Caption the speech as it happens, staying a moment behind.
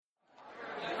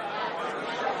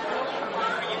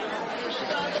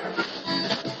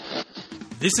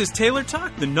This is Taylor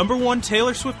Talk, the #1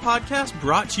 Taylor Swift podcast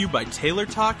brought to you by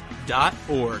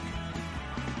TaylorTalk.org.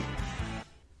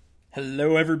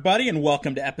 Hello, everybody, and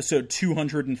welcome to episode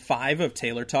 205 of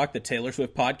Taylor Talk, the Taylor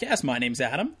Swift podcast. My name's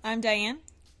Adam. I'm Diane.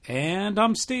 And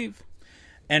I'm Steve.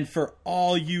 And for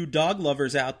all you dog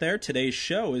lovers out there, today's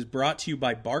show is brought to you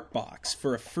by BarkBox.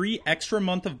 For a free extra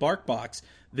month of BarkBox,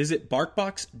 visit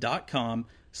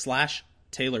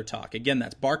BarkBox.com/TaylorTalk. Again,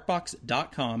 that's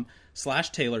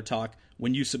BarkBox.com/TaylorTalk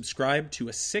when you subscribe to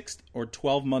a 6 or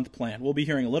 12-month plan. We'll be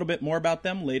hearing a little bit more about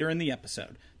them later in the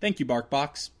episode. Thank you,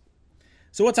 BarkBox.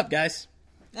 So what's up, guys?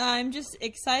 I'm just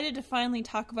excited to finally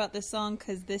talk about this song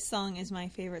because this song is my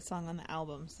favorite song on the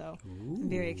album, so I'm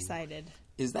very excited.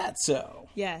 Is that so?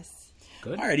 Yes.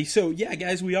 Good. Alrighty, so yeah,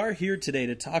 guys, we are here today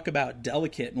to talk about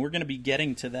Delicate, and we're going to be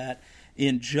getting to that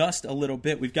in just a little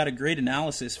bit. We've got a great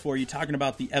analysis for you talking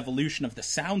about the evolution of the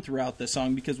sound throughout the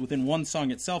song, because within one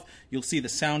song itself, you'll see the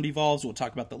sound evolves. We'll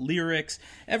talk about the lyrics,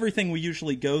 everything we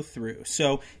usually go through.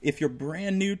 So if you're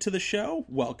brand new to the show,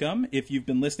 welcome. If you've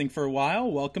been listening for a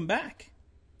while, welcome back.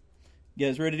 You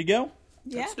guys ready to go?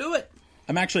 Yeah. Let's do it.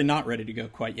 I'm actually not ready to go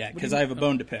quite yet, because I have a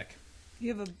bone to pick.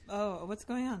 You have what's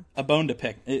going on? A bone to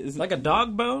pick. Like a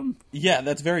dog bone? Yeah,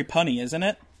 that's very punny, isn't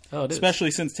it? Oh, it is.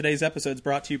 Especially since today's episode is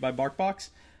brought to you by BarkBox.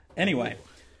 Anyway,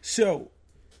 so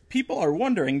people are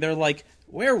wondering, they're like,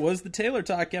 where was the Taylor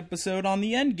Talk episode on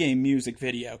the Endgame music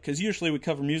video? Because usually we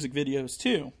cover music videos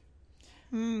too.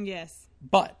 Yes.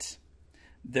 But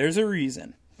there's a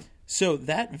reason. So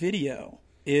that video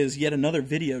is yet another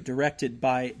video directed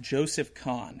by Joseph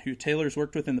Kahn, who Taylor's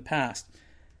worked with in the past.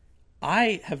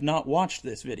 I have not watched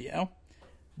this video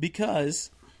because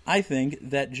I think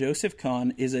that Joseph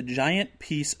Kahn is a giant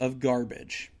piece of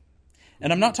garbage.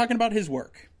 And I'm not talking about his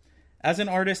work. As an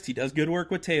artist, he does good work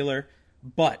with Taylor,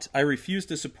 but I refuse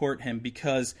to support him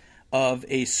because of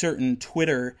a certain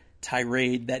Twitter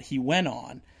tirade that he went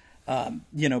on,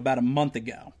 about a month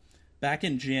ago, back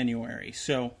in January,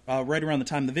 so right around the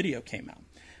time the video came out.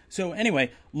 So anyway,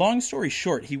 long story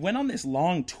short, he went on this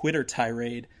long Twitter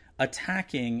tirade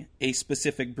attacking a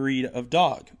specific breed of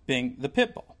dog, being the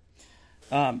pit bull.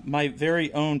 My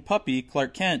very own puppy,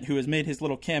 Clark Kent, who has made his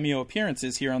little cameo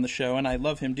appearances here on the show, and I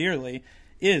love him dearly,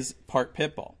 is part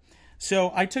pit bull.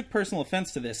 So I took personal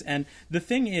offense to this, and the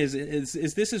thing is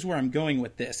this is where I'm going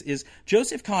with this, is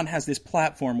Joseph Kahn has this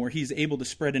platform where he's able to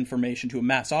spread information to a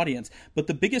mass audience, but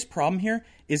the biggest problem here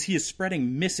is he is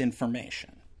spreading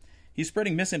misinformation. He's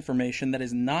spreading misinformation that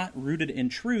is not rooted in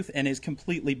truth and is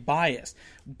completely biased.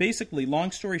 Basically,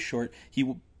 long story short,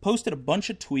 he posted a bunch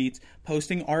of tweets,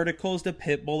 posting articles to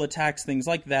pit bull attacks, things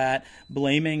like that,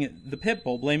 blaming the pit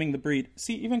bull, blaming the breed.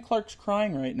 See, even Clark's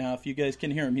crying right now, if you guys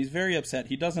can hear him. He's very upset.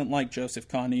 He doesn't like Joseph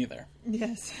Kahn either.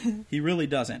 Yes. He really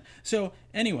doesn't. So,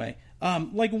 anyway,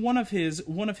 like one of his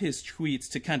tweets,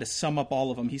 to kind of sum up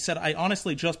all of them, he said, "I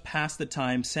honestly just pass the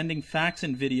time sending facts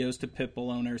and videos to pit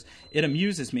bull owners. It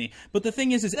amuses me." But the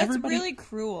thing is that's everybody... really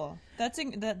cruel. That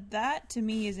to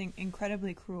me is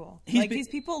incredibly cruel. These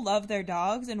people love their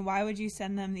dogs, and why would you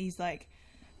send them these like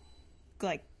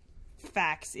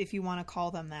facts, if you want to call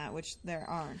them that, which there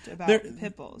aren't, about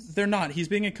pit bulls? They're not. He's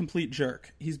being a complete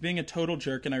jerk. He's being a total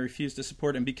jerk, and I refuse to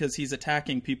support him because he's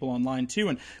attacking people online too.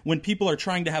 And when people are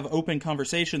trying to have open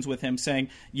conversations with him saying,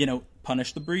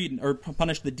 punish the breed, or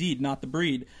punish the deed, not the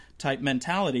breed type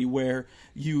mentality, where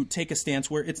you take a stance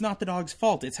where it's not the dog's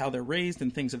fault, it's how they're raised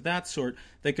and things of that sort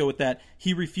that go with that,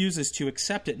 he refuses to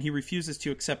accept it, and he refuses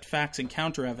to accept facts and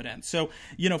counter evidence. So,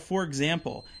 for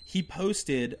example, he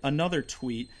posted another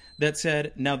tweet that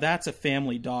said, "Now that's a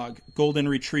family dog, golden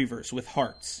retrievers with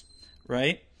hearts,"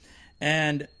 right?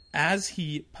 And as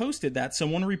he posted that,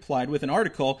 someone replied with an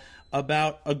article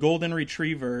about a golden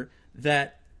retriever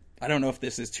that, I don't know if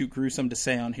this is too gruesome to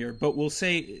say on here, but we'll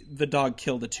say the dog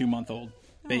killed a 2-month-old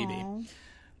baby.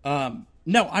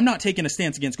 No, I'm not taking a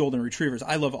stance against golden retrievers.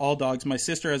 I love all dogs. My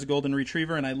sister has a golden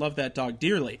retriever, and I love that dog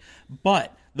dearly.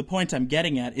 But the point I'm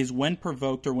getting at is when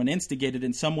provoked or when instigated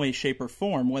in some way, shape, or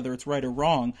form, whether it's right or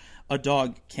wrong, a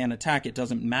dog can attack. It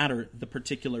doesn't matter the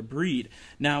particular breed.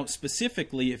 Now,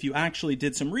 specifically, if you actually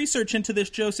did some research into this,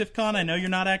 Joseph Kahn, I know you're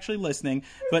not actually listening,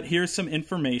 but here's some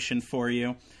information for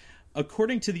you.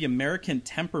 According to the American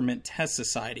Temperament Test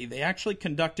Society, they actually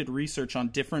conducted research on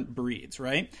different breeds,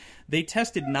 right? They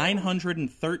tested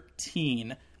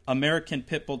 913 American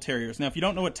Pit Bull Terriers. Now, if you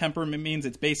don't know what temperament means,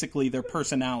 it's basically their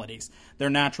personalities, their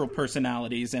natural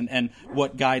personalities, and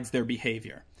what guides their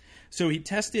behavior. So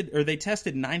they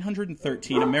tested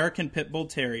 913 American Pit Bull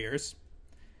Terriers.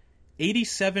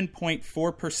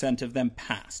 87.4% of them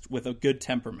passed with a good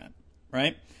temperament,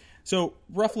 right? So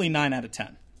roughly 9 out of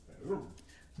 10.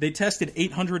 They tested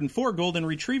 804 golden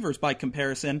retrievers by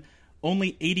comparison.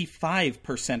 Only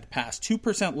 85% passed,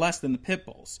 2% less than the pit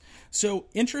bulls. So,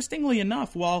 interestingly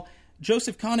enough, while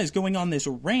Joseph Kahn is going on this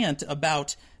rant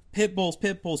about pit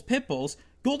bulls,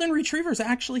 golden retrievers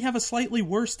actually have a slightly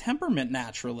worse temperament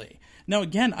naturally. Now,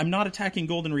 again, I'm not attacking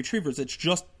golden retrievers. It's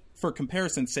just for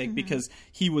comparison's sake, because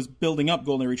he was building up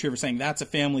golden retriever saying that's a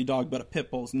family dog, but a pit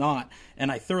bull's not.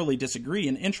 And I thoroughly disagree.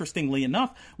 And interestingly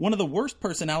enough, one of the worst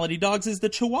personality dogs is the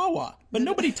Chihuahua. But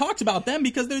nobody talks about them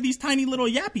because they're these tiny little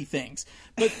yappy things.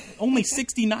 But only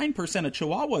 69% of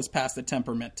Chihuahuas pass the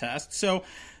temperament test. So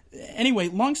anyway,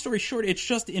 long story short, it's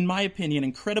just, in my opinion,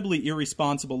 incredibly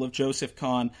irresponsible of Joseph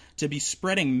Kahn to be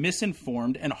spreading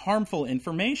misinformed and harmful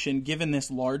information given this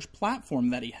large platform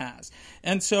that he has.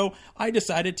 And so I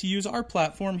decided to use our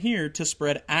platform here to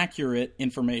spread accurate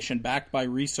information backed by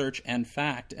research and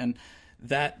fact. And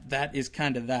that is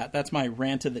kind of that. That's my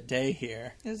rant of the day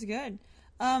here. It was good.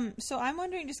 So I'm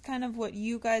wondering just kind of what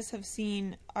you guys have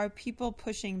seen. Are people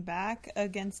pushing back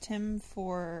against him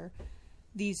for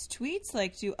these tweets?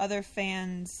 Like, do other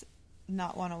fans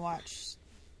not want to watch,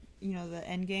 the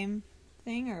Endgame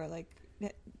thing, or like,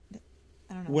 I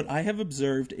don't know. What I have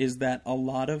observed is that a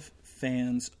lot of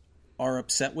fans are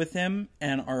upset with him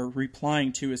and are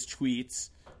replying to his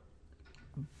tweets,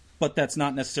 but that's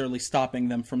not necessarily stopping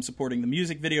them from supporting the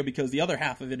music video, because the other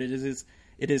half of it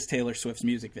is Taylor Swift's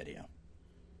music video.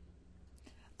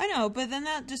 I know, but then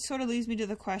that just sort of leads me to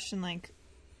the question, like,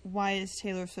 why is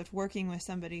Taylor Swift working with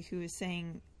somebody who is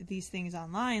saying these things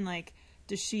online? Like,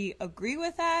 does she agree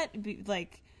with that?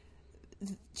 Like,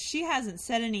 she hasn't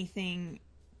said anything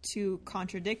to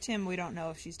contradict him. We don't know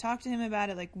if she's talked to him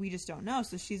about it. Like, we just don't know.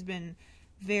 So she's been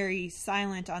very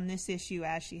silent on this issue,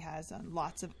 as she has on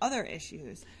lots of other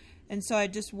issues. And so I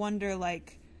just wonder,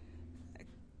 like,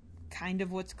 kind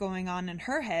of what's going on in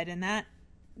her head. And that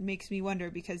makes me wonder,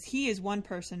 because he is one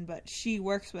person, but she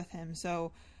works with him.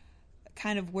 So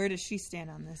kind of where does she stand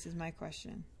on this is my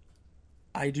question.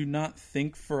 I do not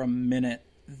think for a minute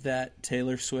that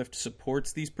Taylor Swift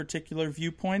supports these particular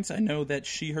viewpoints. I know that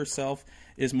she herself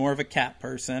is more of a cat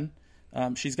person.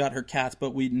 She's got her cats,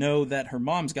 but we know that her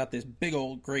mom's got this big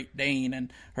old Great Dane,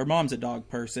 and her mom's a dog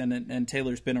person, and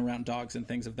Taylor's been around dogs and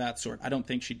things of that sort. I don't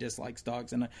think she dislikes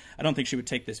dogs, and I don't think she would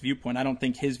take this viewpoint. I don't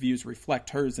think his views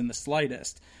reflect hers in the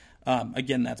slightest.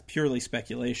 Again, that's purely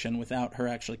speculation without her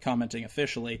actually commenting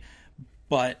officially.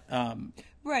 But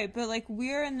right, but like,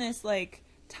 we're in this like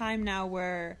time now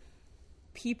where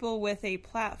people with a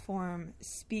platform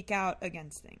speak out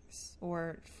against things,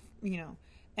 or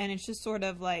and it's just sort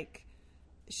of like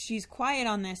she's quiet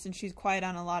on this and she's quiet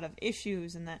on a lot of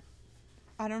issues, and that,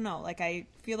 I don't know, like, I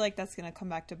feel like that's going to come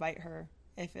back to bite her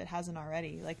if it hasn't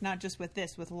already. Like, not just with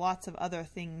this, with lots of other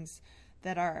things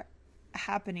that are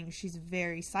happening, she's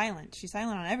very silent. She's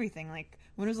silent on everything. Like,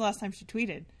 when was the last time she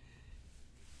tweeted?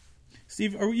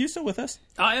 Steve, are you still with us?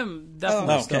 I am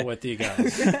definitely still with you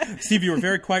guys. Steve, you were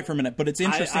very quiet for a minute, but it's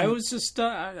interesting. I was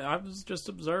just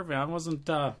observing. I wasn't.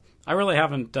 I really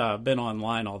haven't been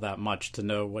online all that much to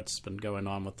know what's been going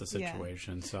on with the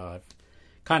situation. Yeah. So I've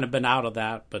kind of been out of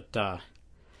that. But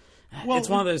it's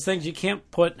one of those things you can't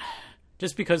put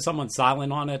just because someone's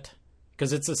silent on it,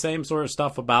 because it's the same sort of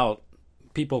stuff about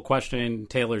people questioning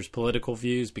Taylor's political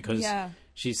views because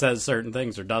she says certain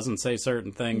things or doesn't say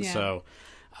certain things. Yeah. So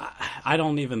I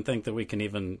don't even think that we can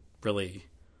even really.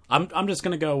 I'm just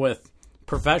going to go with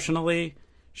professionally.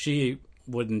 She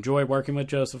would enjoy working with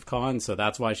Joseph Kahn, so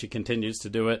that's why she continues to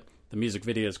do it. The music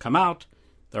videos come out;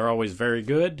 they're always very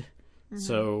good. Mm-hmm.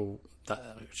 So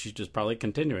she's just probably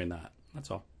continuing that.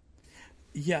 That's all.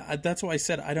 Yeah, that's why I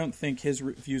said I don't think his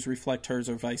views reflect hers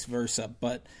or vice versa.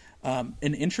 But an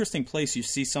interesting place you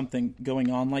see something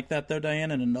going on like that, though,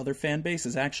 Diane, and another fan base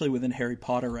is actually within Harry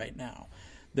Potter right now.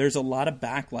 There's a lot of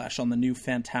backlash on the new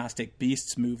Fantastic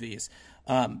Beasts movies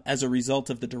as a result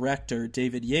of the director,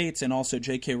 David Yates, and also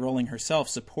J.K. Rowling herself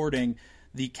supporting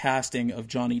the casting of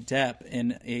Johnny Depp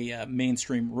in a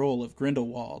mainstream role of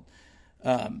Grindelwald.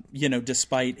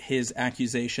 Despite his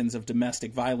accusations of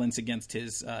domestic violence against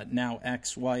his now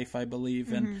ex-wife, I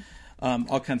believe, and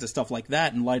all kinds of stuff like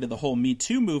that. In light of the whole Me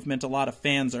Too movement, a lot of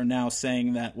fans are now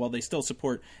saying that while they still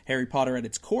support Harry Potter at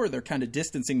its core, they're kind of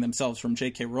distancing themselves from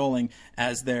J.K. Rowling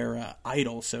as their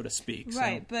idol, so to speak.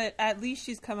 Right, but at least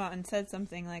she's come out and said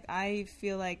something. Like, I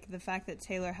feel like the fact that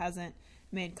Taylor hasn't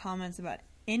made comments about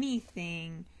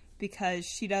anything because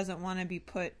she doesn't want to be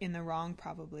put in the wrong,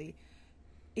 probably,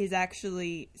 is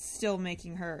actually still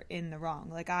making her in the wrong.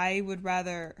 Like, I would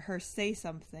rather her say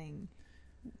something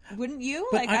Wouldn't you?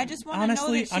 But I just want to know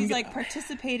honestly, that she's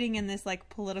participating in this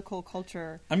political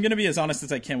culture. I'm going to be as honest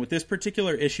as I can with this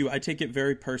particular issue. I take it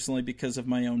very personally because of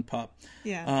my own pup.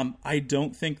 Yeah. I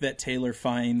don't think that Taylor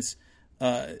finds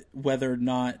whether or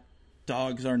not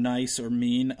dogs are nice or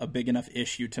mean a big enough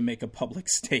issue to make a public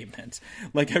statement.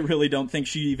 I really don't think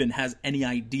she even has any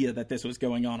idea that this was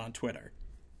going on Twitter.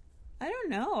 I don't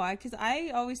know, because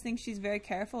I always think she's very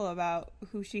careful about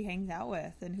who she hangs out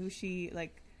with and who she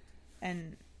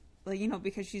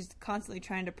because she's constantly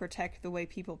trying to protect the way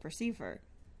people perceive her.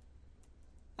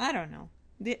 I don't know.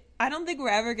 I don't think we're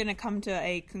ever going to come to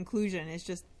a conclusion. It's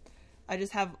just, I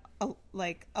just have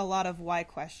a lot of why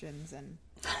questions, and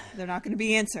they're not going to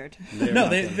be answered. No,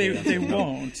 they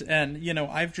won't. And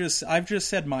I've just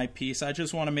said my piece. I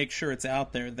just want to make sure it's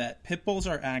out there that pit bulls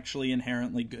are actually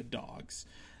inherently good dogs,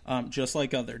 just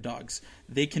like other dogs.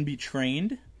 They can be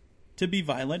trained to be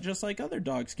violent, just like other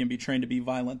dogs can be trained to be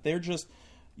violent. They're just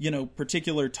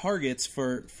particular targets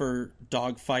for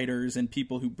dog fighters and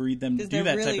people who breed them to do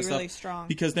that really, type of really stuff. Strong.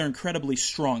 Because they're incredibly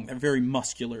strong. They're very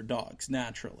muscular dogs,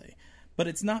 naturally. But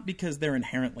it's not because they're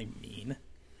inherently mean.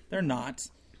 They're not.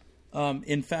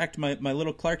 In fact, my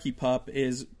little Clarky pup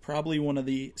is probably one of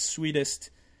the sweetest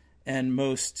and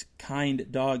most kind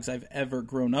dogs I've ever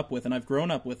grown up with. And I've grown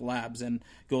up with labs and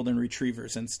golden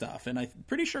retrievers and stuff. And I'm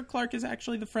pretty sure Clark is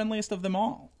actually the friendliest of them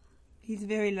all. He's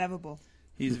very lovable.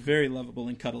 He's very lovable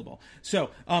and cuddleable.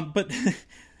 So, but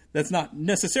that's not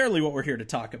necessarily what we're here to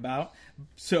talk about.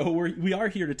 So we are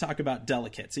here to talk about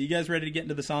Delicate. So you guys ready to get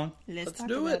into the song? Let's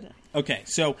do it. Okay,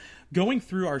 so going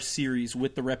through our series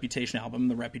with the Reputation album,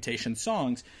 the Reputation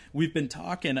songs, we've been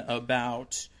talking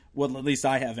about, well, at least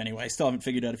I have anyway, I still haven't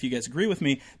figured out if you guys agree with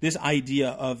me, this idea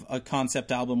of a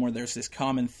concept album where there's this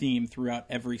common theme throughout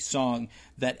every song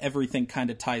that everything kind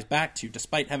of ties back to,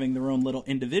 despite having their own little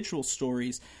individual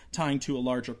stories tying to a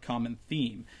larger common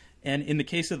theme. And in the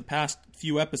case of the past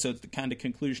few episodes, the kind of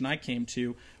conclusion I came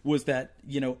to was that,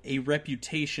 a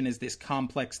reputation is this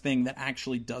complex thing that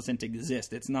actually doesn't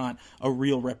exist. It's not a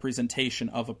real representation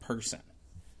of a person,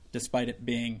 despite it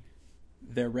being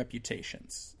their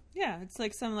reputations. Yeah, it's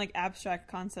like some abstract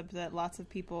concept that lots of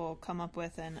people come up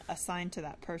with and assign to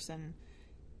that person,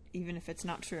 even if it's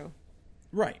not true.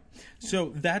 Right.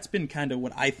 So that's been kind of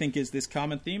what I think is this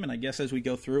common theme, and I guess as we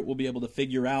go through it, we'll be able to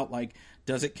figure out,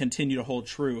 does it continue to hold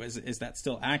true? Is that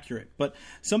still accurate? But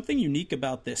something unique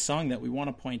about this song that we want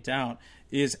to point out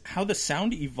is how the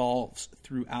sound evolves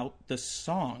throughout the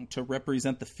song to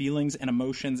represent the feelings and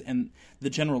emotions and the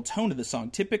general tone of the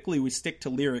song. Typically, we stick to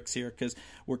lyrics here because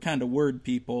we're kind of word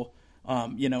people,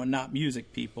 and not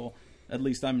music people. At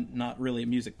least I'm not really a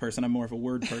music person. I'm more of a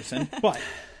word person. But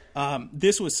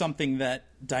this was something that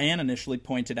Diane initially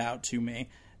pointed out to me,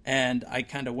 and I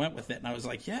kind of went with it. And I was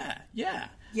like, yeah, yes,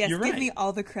 you're right. Give me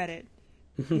all the credit.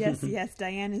 Yes,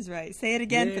 Diane is right. Say it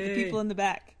again. Yay. For the people in the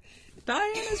back.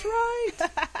 Diane is right.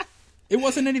 It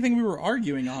wasn't anything we were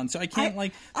arguing on, so I can't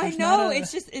I know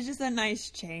it's just a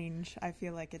nice change. I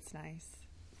feel like it's nice.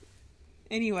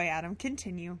 Anyway, Adam,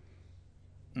 continue.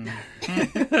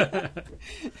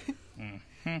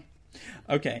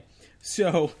 Okay,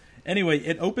 so anyway,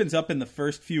 it opens up in the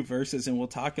first few verses, and we'll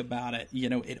talk about it.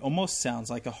 It almost sounds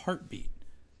like a heartbeat,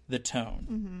 the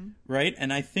tone, right?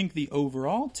 And I think the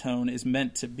overall tone is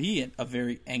meant to be a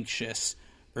very anxious,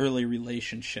 early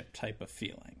relationship type of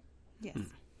feeling. Yes.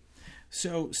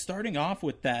 So starting off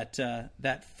with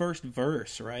that first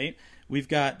verse, right? We've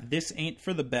got "This ain't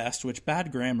for the best," which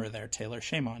bad grammar there, Taylor.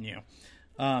 Shame on you.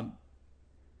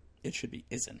 It should be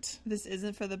 "isn't." This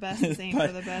isn't for the best. This ain't for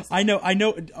the best. I know.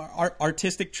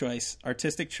 Artistic choice,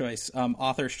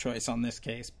 author's choice on this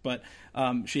case, but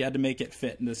she had to make it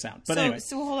fit in the sound. But anyway,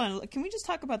 so hold on. Can we just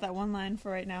talk about that one line for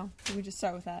right now? Can we just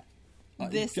start with that?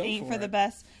 This ain't for the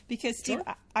best. Because, Steve,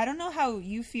 sure. I don't know how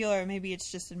you feel, or maybe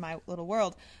it's just in my little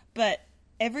world, but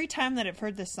every time that I've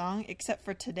heard this song, except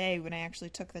for today when I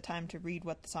actually took the time to read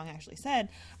what the song actually said,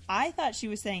 I thought she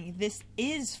was saying, this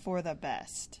is for the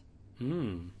best.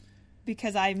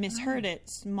 Because I misheard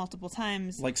it multiple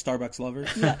times. Like Starbucks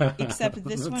Lovers? Yeah, except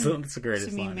this one that's the greatest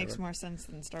to me line makes ever. more sense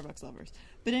than Starbucks Lovers.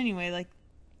 But anyway,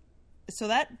 so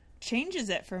that changes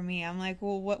it for me. I'm like,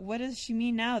 well, what does she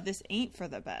mean now? This ain't for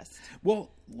the best. Well,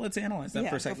 let's analyze that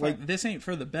for a second. This ain't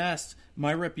for the best.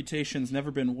 My reputation's never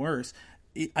been worse.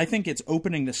 I think it's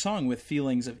opening the song with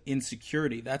feelings of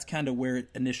insecurity. That's kind of where it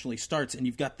initially starts. And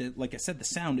you've got like I said, the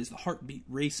sound is the heartbeat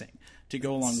racing to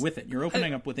go along with it. You're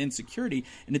opening up with insecurity.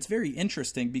 And it's very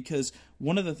interesting because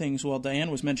one of the things, Diane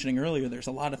was mentioning earlier, there's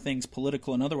a lot of things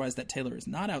political and otherwise that Taylor is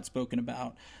not outspoken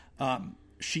about.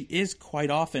 She is quite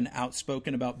often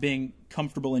outspoken about being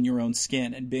comfortable in your own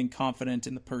skin and being confident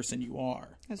in the person you are.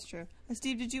 That's true.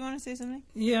 Steve, did you want to say something?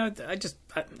 Yeah, I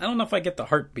don't know if I get the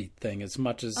heartbeat thing as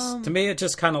much as, to me, it's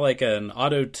just kind of like an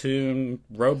auto-tune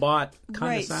robot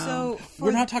kind of sound. So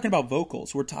we're not talking about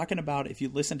vocals. We're talking about, if you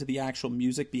listen to the actual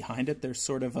music behind it, there's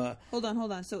sort of a... Hold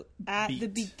on. So at beat. the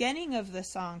beginning of the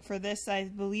song, for this, I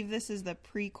believe this is the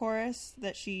pre-chorus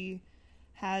that she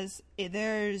has.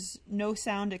 There's no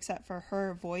sound except for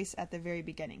her voice at the very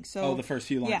beginning. So the first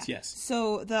few lines, yes.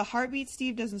 So the heartbeat,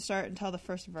 Steve, doesn't start until the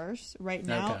first verse. Right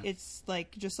now, it's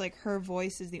like just like her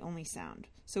voice is the only sound.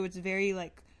 So it's very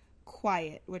like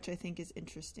quiet, which I think is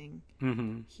interesting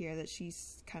here, that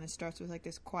she's kind of starts with like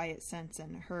this quiet sense,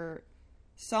 and her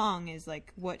song is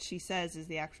like what she says is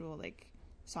the actual like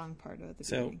song part of the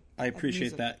beginning. I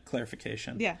appreciate that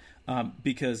clarification. Yeah.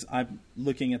 Because I'm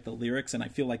looking at the lyrics, and I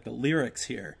feel like the lyrics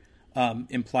here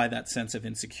imply that sense of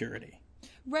insecurity.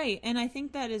 Right, and I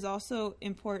think that is also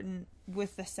important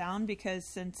with the sound, because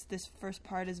since this first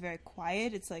part is very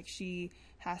quiet, it's like she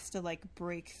has to like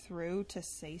break through to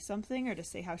say something or to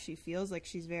say how she feels. Like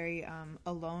she's very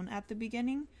alone at the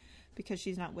beginning because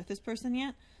she's not with this person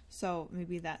yet. So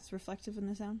maybe that's reflective in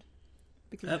the sound.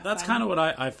 That's kind of what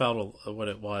I felt what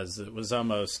it was. It was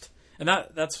almost, and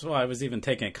that's why I was even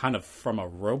taking it kind of from a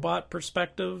robot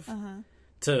perspective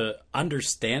to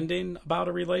understanding about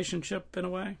a relationship in a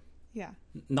way. Yeah.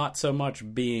 Not so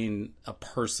much being a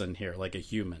person here, like a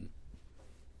human.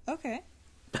 Okay.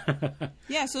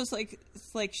 Yeah, so it's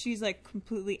like she's like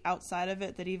completely outside of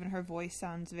it, that even her voice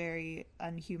sounds very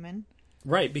unhuman.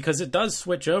 Right, because it does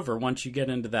switch over once you get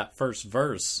into that first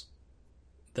verse.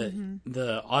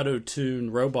 The auto-tune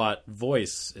robot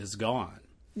voice is gone.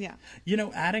 Yeah. You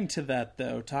know, adding to that,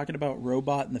 though, talking about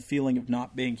robot and the feeling of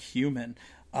not being human,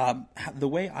 the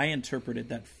way I interpreted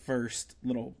that first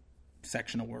little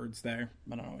section of words there,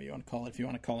 I don't know what you want to call it, if you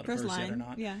want to call it first a verse line, yet or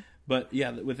not. Yeah. But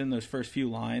yeah, within those first few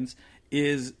lines,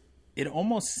 is it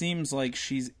almost seems like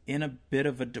she's in a bit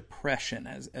of a depression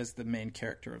as the main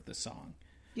character of the song.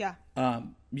 Yeah.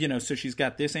 You know, so she's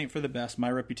got, this ain't for the best, my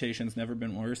reputation's never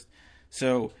been worse.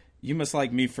 So you must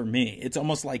like me for me. It's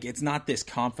almost like it's not this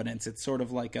confidence. It's sort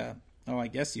of like I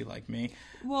guess you like me.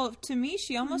 Well, to me,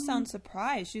 she almost sounds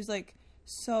surprised. She's like,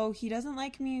 so he doesn't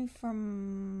like me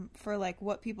for like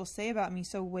what people say about me.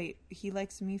 So wait, he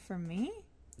likes me for me?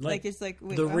 Like it's like,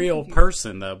 wait, the I'm real confused.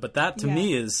 person though. But that to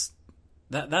me is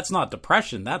that's not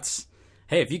depression. That's,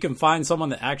 hey, if you can find someone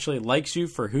that actually likes you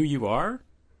for who you are,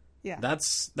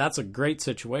 that's a great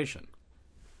situation.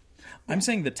 I'm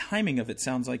saying the timing of it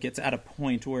sounds like it's at a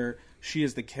point where she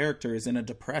as the character is in a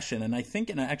depression. And I think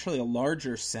in actually a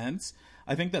larger sense,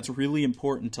 I think that's really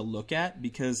important to look at,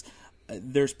 because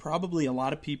there's probably a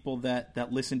lot of people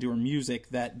that listen to her music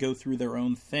that go through their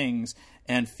own things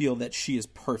and feel that she is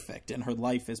perfect and her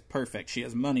life is perfect. She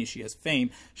has money, she has fame,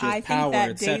 she has power,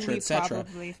 etc., etc.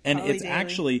 And it's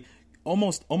actually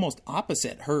almost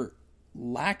opposite. Her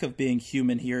lack of being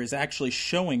human here is actually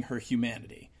showing her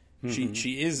humanity.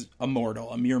 She is a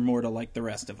mortal, a mere mortal like the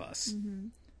rest of us.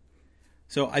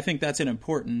 So I think that's an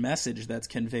important message that's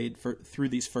conveyed through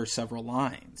these first several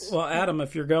lines. Well, Adam,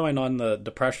 if you're going on the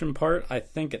depression part, I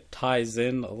think it ties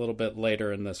in a little bit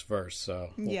later in this verse, so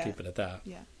we'll keep it at that.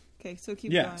 Yeah. Okay, so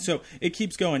keep going. Yeah, so it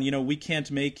keeps going. You know, we can't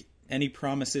make any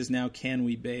promises now, can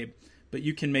we, babe? But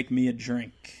you can make me a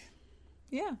drink.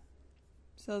 Yeah.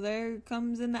 So there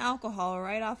comes in the alcohol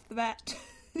right off the bat.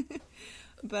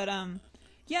 But,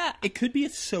 yeah. It could be a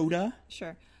soda.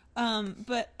 Sure.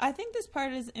 But I think this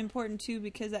part is important too,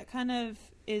 because that kind of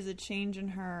is a change in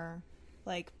her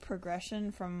like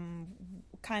progression from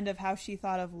kind of how she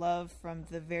thought of love from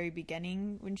the very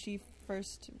beginning when she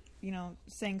first,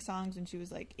 sang songs when she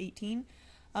was like 18.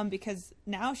 Because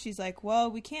now she's like,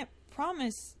 well, we can't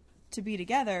promise to be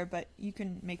together, but you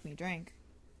can make me drink.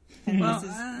 And this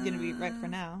is going to be right for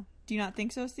now. Do you not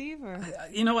think so, Steve? Or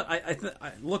you know what?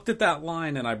 I looked at that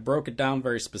line and I broke it down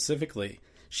very specifically.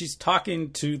 She's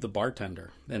talking to the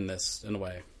bartender in this, in a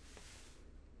way.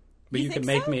 But you can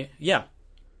make me,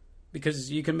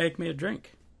 because you can make me a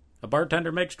drink. A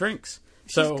bartender makes drinks.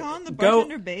 She's calling the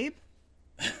bartender babe.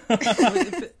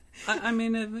 I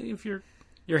mean, if you're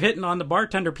hitting on the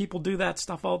bartender, people do that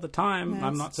stuff all the time. That's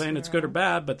I'm not saying it's good or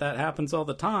bad, but that happens all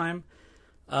the time.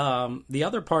 The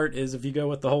other part is if you go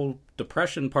with the whole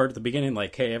depression part at the beginning,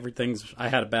 like, hey, I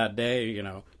had a bad day,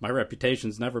 my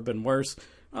reputation's never been worse.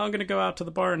 I'm going to go out to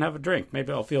the bar and have a drink.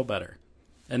 Maybe I'll feel better.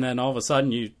 And then all of a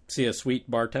sudden you see a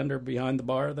sweet bartender behind the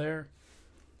bar there.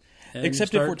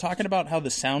 Except if we're talking about how the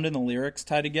sound and the lyrics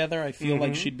tie together, I feel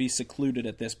like she'd be secluded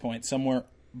at this point, somewhere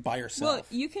by herself. Well,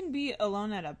 you can be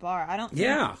alone at a bar. I don't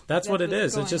think that's what it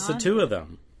is. It's just the two of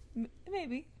them.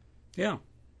 Maybe. Yeah.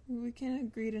 We can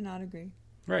agree to not agree.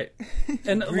 Right.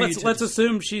 And let's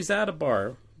assume she's at a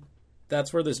bar.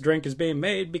 That's where this drink is being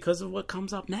made because of what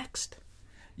comes up next.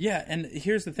 Yeah, and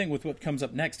here's the thing with what comes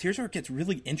up next. Here's where it gets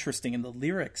really interesting, and the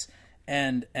lyrics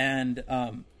and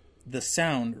the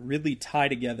sound really tie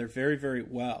together very, very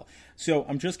well. So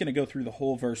I'm just going to go through the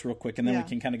whole verse real quick, and then we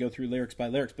can kind of go through lyrics by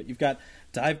lyrics. But you've got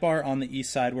dive bar on the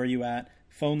east side, where you at?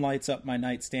 Phone lights up my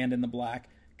nightstand in the black.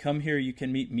 Come here, you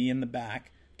can meet me in the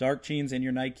back. Dark jeans and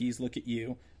your Nikes, look at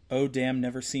you. Oh, damn,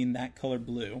 never seen that color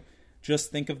blue.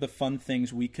 Just think of the fun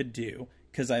things we could do,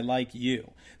 'cause I like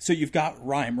you. So you've got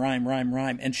rhyme.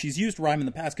 And she's used rhyme in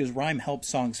the past because rhyme helps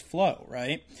songs flow,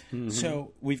 right? Mm-hmm.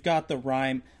 So we've got the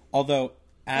rhyme, although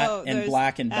and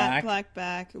black and back. Black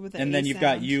back with and then you've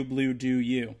got you, blue, do,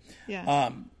 you.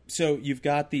 Yeah. So you've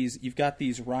got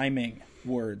these rhyming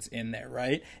words in there,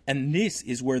 right? And this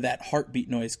is where that heartbeat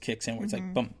noise kicks in, where it's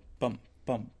like bum, bum,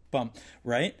 bum, bum,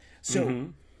 right? So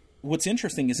what's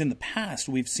interesting is in the past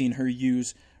we've seen her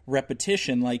use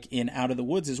repetition, like in Out of the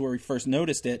Woods is where we first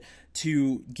noticed it,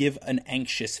 to give an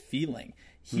anxious feeling.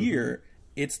 Here,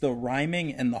 it's the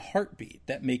rhyming and the heartbeat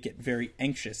that make it very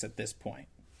anxious at this point.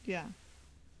 Yeah.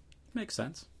 Makes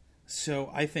sense. So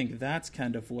I think that's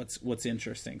kind of what's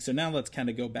interesting. So now let's kind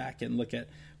of go back and look at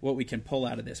what we can pull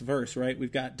out of this verse, right?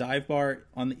 We've got dive bar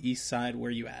on the east side,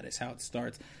 where you at is how it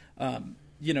starts.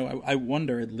 I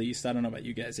wonder, at least, I don't know about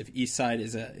you guys, if East Side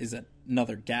is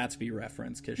another Gatsby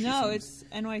reference. It's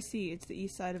NYC. It's the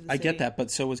east side of the city. I get that, but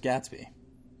so was Gatsby.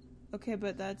 Okay,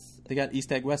 but that's... They got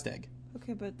East Egg, West Egg.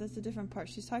 Okay, but that's a different part.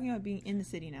 She's talking about being in the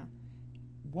city now.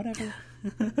 Whatever.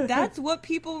 That's what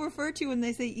people refer to when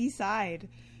they say East Side.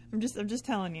 I'm just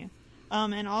telling you.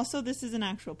 And also, this is an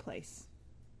actual place.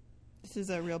 This is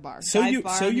a real bar. So Dive you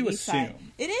bar so on the you east assume. side.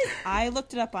 It is. I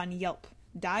looked it up on Yelp.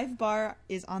 Dive bar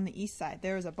is on the east side.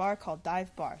 There is a bar called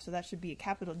Dive Bar, so that should be a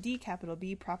capital D, capital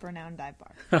B, proper noun, dive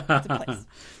bar. It's a place.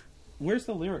 Where's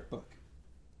the lyric book?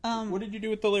 What did you do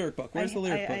with the lyric book? Where's the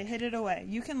lyric book? I hid it away.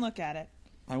 You can look at it.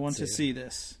 I want to see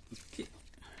this.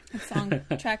 It's on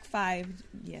track 5.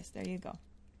 Yes, there you go.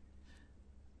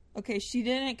 Okay, she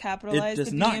didn't capitalize the B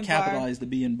in bar. It does not capitalize the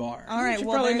B in bar. All right, She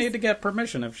probably need to get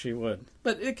permission if she would.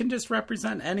 But it can just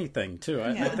represent anything, too. Yeah.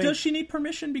 I think... Does she need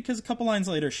permission? Because a couple lines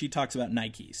later, she talks about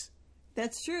Nikes.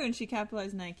 That's true, and she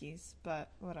capitalized Nikes,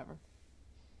 but whatever.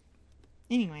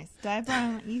 Anyways, dive bar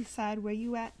on the east side, where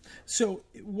you at? So,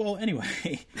 well,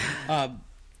 anyway,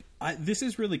 this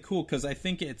is really cool because I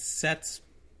think it sets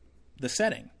the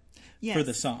setting for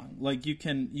the song. Like, you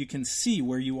can see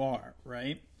where you are,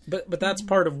 right? But that's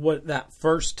part of what that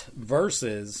first verse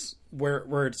is,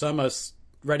 where it's almost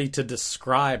ready to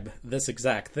describe this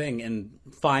exact thing in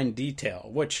fine detail,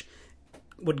 which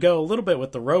would go a little bit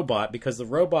with the robot, because the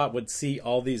robot would see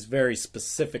all these very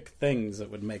specific things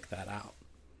that would make that out.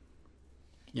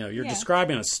 You know, you're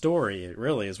describing a story, it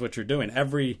really is what you're doing.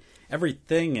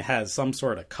 Everything has some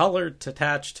sort of color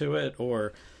attached to it,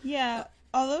 or... Yeah.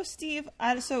 Although, Steve,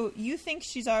 so you think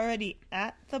she's already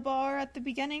at the bar at the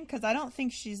beginning? Because I don't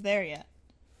think she's there yet.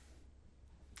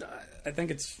 I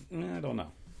think it's... I don't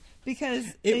know.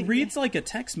 Because... It reads like a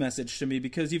text message to me,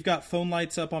 because you've got phone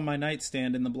lights up on my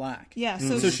nightstand in the black. Yeah,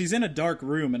 so she's in a dark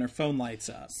room and her phone lights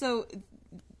up. So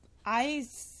I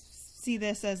see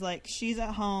this as like she's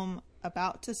at home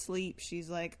about to sleep. She's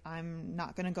like, I'm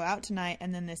not going to go out tonight.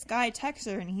 And then this guy texts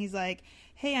her and he's like,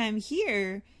 hey, I'm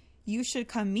here. You should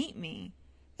come meet me.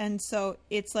 And so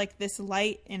it's like this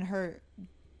light in her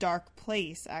dark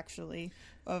place, actually,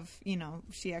 of, you know,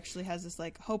 she actually has this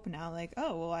like hope now, like,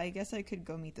 oh, well, I guess I could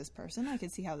go meet this person. I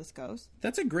could see how this goes.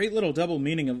 That's a great little double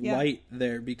meaning of light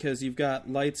there, because you've got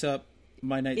lights up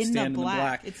my nightstand in the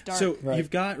black. It's dark. So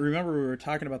you've got, remember we were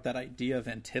talking about that idea of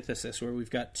antithesis, where we've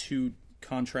got two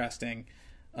contrasting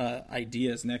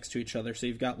ideas next to each other. So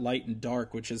you've got light and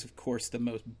dark, which is, of course, the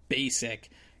most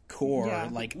basic core,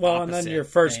 like, well, and then your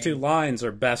first two lines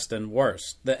are best and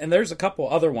worst, and there's a couple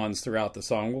other ones throughout the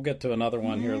song. We'll get to another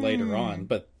one here later on,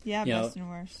 but best and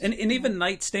worst, and even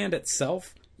nightstand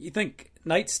itself. You think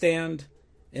nightstand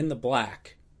in the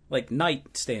black, like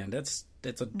nightstand. It's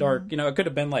a dark. You know, it could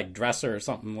have been like dresser or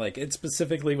something. Like, it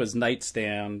specifically was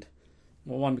nightstand.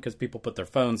 Well, one, because people put their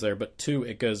phones there, but two,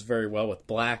 it goes very well with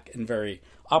black and very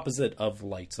opposite of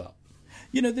lights up.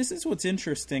 You know, this is what's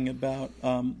interesting about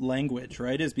language,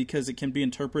 right? Is because it can be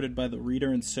interpreted by the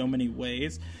reader in so many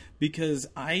ways. Because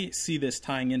I see this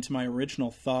tying into my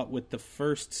original thought with the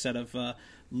first set of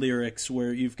lyrics,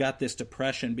 where you've got this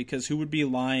depression, because who would be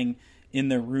lying in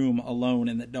their room alone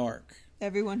in the dark?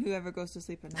 Everyone who ever goes to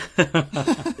sleep at night.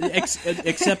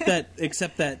 except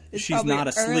that she's not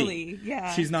asleep. Early.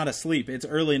 Yeah. She's not asleep. It's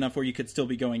early enough where you could still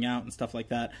be going out and stuff like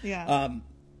that. Yeah.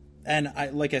 and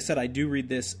like I said, I do read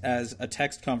this as a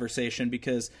text conversation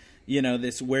because,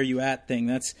 this where you at thing,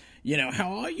 that's,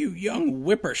 how all you young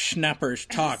whippersnappers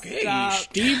talk. Hey,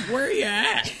 Steve, where you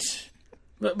at?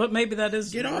 But maybe that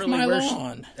is Get really off my where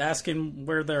lawn. asking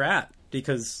where they're at,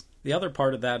 because the other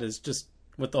part of that is just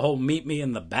with the whole meet me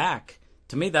in the back.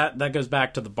 To me, that goes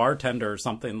back to the bartender or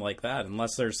something like that,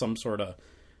 unless there's some sort of,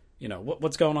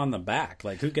 what's going on in the back?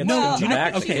 Like, who gets in the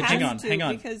back? Okay, hang on.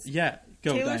 Because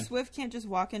Go, Taylor Diane. Swift can't just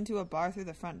walk into a bar through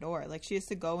the front door. Like, she has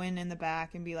to go in the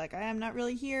back and be like, I am not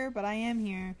really here, but I am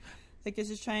here. Like, it's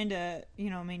just trying to,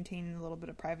 maintain a little bit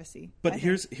of privacy. But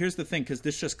here's the thing, because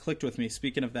this just clicked with me.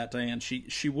 Speaking of that, Diane,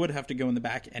 she would have to go in the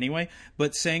back anyway.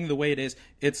 But saying the way it is,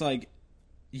 it's like,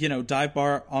 dive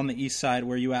bar on the east side,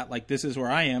 where you at? Like, this is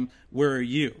where I am. Where are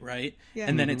you? Right? Yeah.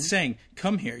 And then it's saying,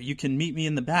 come here. You can meet me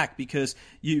in the back, because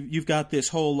you've got this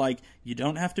whole, like, you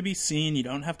don't have to be seen. You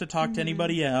don't have to talk to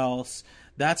anybody else.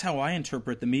 That's how I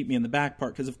interpret the meet me in the back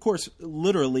part. Because, of course,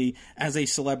 literally, as a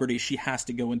celebrity, she has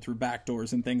to go in through back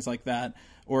doors and things like that,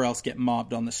 or else get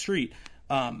mobbed on the street.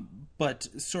 But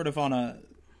sort of on a...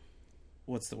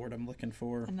 What's the word I'm looking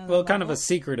for? Kind of a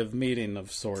secretive meeting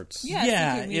of sorts.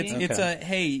 Yeah, it's a,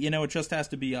 hey, it just has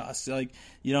to be us. Like,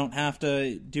 you don't have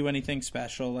to do anything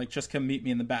special. Like, just come meet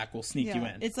me in the back. We'll sneak you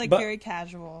in. It's very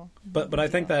casual. But I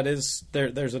think that is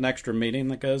there's an extra meeting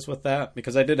that goes with that,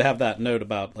 because I did have that note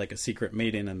about like a secret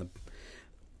meeting, and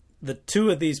the two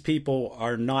of these people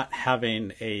are not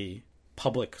having a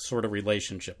public sort of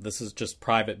relationship. This is just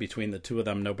private between the two of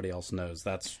them. Nobody else knows.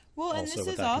 That's and this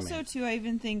is also too, I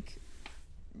even think,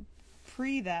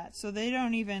 pre that, so they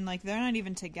don't even they're not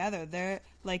even together. They're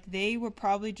they were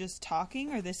probably just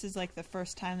talking, or this is like the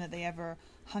first time that they ever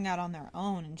hung out on their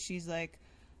own, and she's like,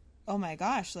 oh my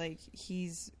gosh, like,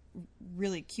 he's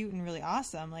really cute and really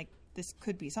awesome, like, this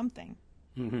could be something.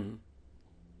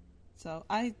 So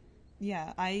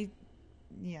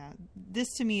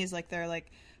this to me is like their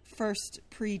first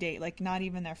pre-date, like not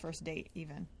even their first date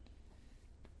even.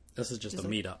 This is just a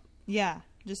meetup.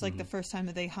 Just like the first time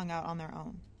that they hung out on their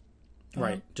own.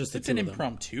 Right, just it's an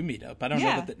impromptu meetup. I don't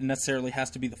know that it necessarily has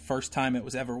to be the first time it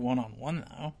was ever one-on-one,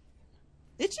 though.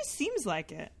 It just seems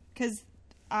like it, because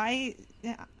I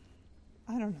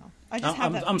don't know. I just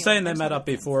have that I'm feeling. saying they met up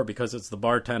before because it's the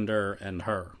bartender and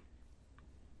her.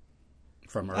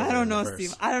 From earlier. I don't know,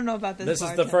 Steve. I don't know about this. This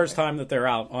is the first time that they're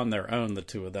out on their own, the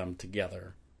two of them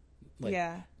together.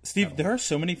 Steve, there are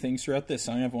so many things throughout this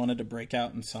song I've wanted to break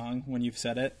out in song when you've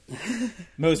said it.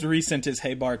 Most recent is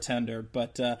Hey Bartender,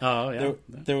 but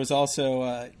there was also,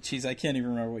 I can't even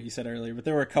remember what you said earlier, but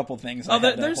there were a couple things.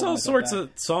 There's all sorts of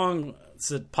songs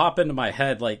that pop into my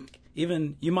head, like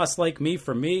even You Must Like Me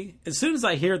for Me. As soon as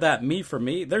I hear that Me for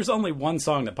Me, there's only one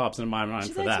song that pops into my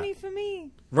mind for that. Me for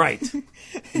Me. Right.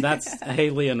 That's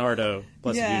Hey Leonardo,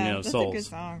 Blessed You Know Souls. That's a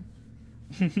good song.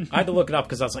 I had to look it up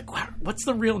because I was like, wow, what's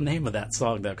the real name of that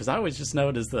song, though? Because I always just know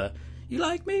it as the You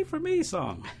Like Me for Me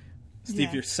song.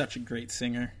 Steve, you're such a great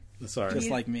singer. Sorry. Just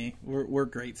like me. We're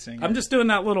great singers. I'm just doing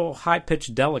that little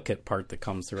high-pitched, delicate part that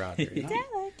comes throughout here.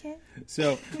 Delicate.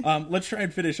 So let's try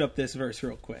and finish up this verse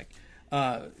real quick.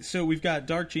 So we've got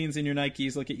dark jeans in your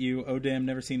Nikes. Look at you. Oh, damn,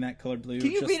 never seen that color blue.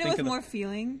 Can you read it with more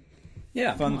feeling?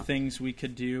 Yeah. Fun things we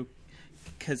could do.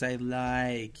 Because I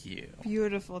like you.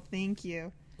 Beautiful. Thank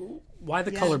you. Why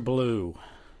the color blue?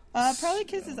 Probably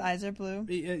because his eyes are blue.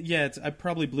 Yeah, it's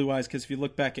probably blue eyes, because if you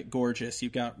look back at Gorgeous,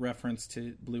 you've got reference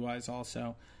to blue eyes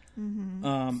also.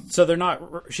 So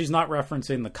she's not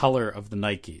referencing the color of the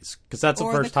Nikes, because that's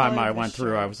the first time I went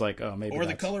through. I was like, oh, maybe. Or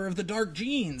the color of the dark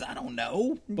jeans. I don't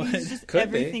know. But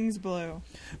everything's blue.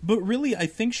 But really, I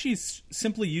think she's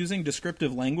simply using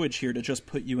descriptive language here to just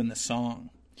put you in the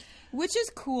song. Which is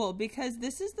cool, because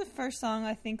this is the first song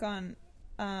I think on...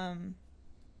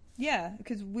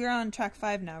 because we're on track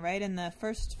 5 now, right? And the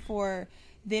first 4,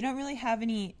 they don't really have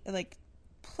any,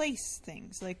 place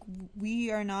things. Like,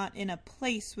 we are not in a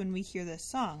place when we hear this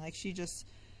song. Like, she just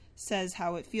says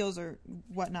how it feels or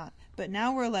whatnot. But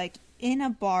now we're, in a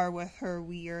bar with her.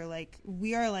 We are,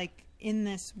 in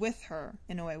this with her,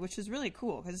 in a way, which is really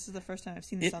cool, because this is the first time I've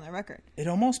seen this on the record. It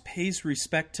almost pays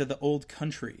respect to the old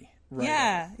country, right?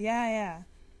 Yeah.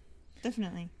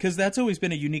 Definitely. Because that's always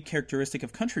been a unique characteristic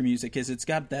of country music, is it's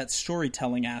got that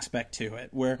storytelling aspect to it,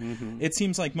 where it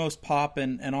seems like most pop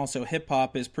and also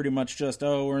hip-hop is pretty much just,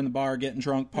 we're in the bar getting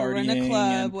drunk, partying. We're in a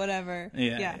club, whatever.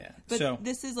 Yeah. But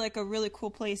this is, a really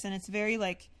cool place, and it's very,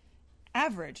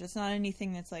 average. It's not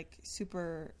anything that's,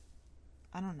 super,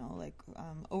 I don't know,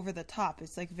 over the top.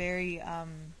 It's, very,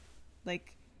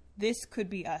 this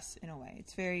could be us, in a way.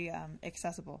 It's very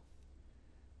accessible.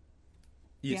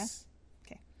 Yes. Yeah?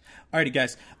 Alrighty,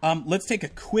 guys. Let's take a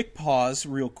quick pause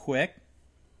real quick.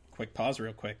 quick pause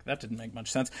real quick. That didn't make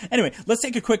much sense. Anyway, let's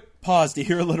take a quick pause to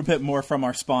hear a little bit more from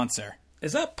our sponsor.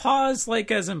 Is that pause like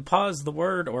as in pause the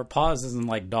word, or pause as in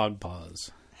like dog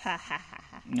pause?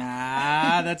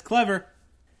 Ah, that's clever.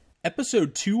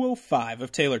 Episode 205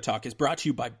 of Taylor Talk is brought to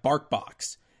you by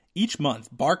BarkBox. Each month,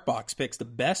 BarkBox picks the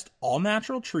best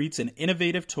all-natural treats and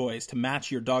innovative toys to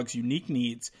match your dog's unique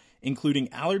needs, including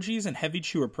allergies and heavy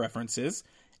chewer preferences,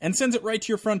 and sends it right to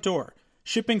your front door.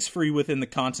 Shipping's free within the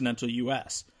continental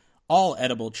U.S. All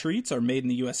edible treats are made in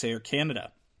the USA or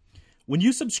Canada. When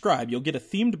you subscribe, you'll get a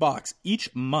themed box each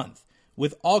month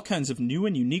with all kinds of new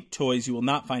and unique toys you will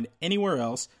not find anywhere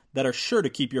else that are sure to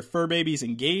keep your fur babies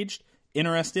engaged,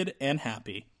 interested, and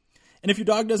happy. And if your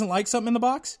dog doesn't like something in the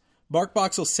box,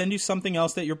 BarkBox will send you something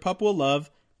else that your pup will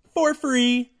love for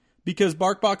free, because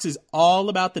BarkBox is all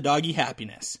about the doggy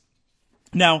happiness.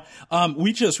 Now,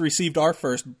 we just received our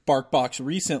first BarkBox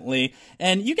recently,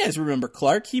 and you guys remember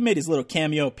Clark. He made his little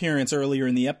cameo appearance earlier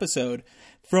in the episode.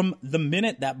 From the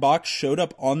minute that box showed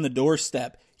up on the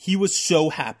doorstep, he was so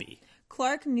happy.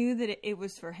 Clark knew that it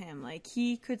was for him. Like,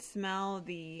 he could smell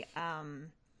the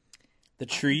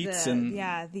treats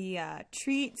the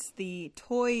treats, the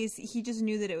toys. He just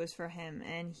knew that it was for him,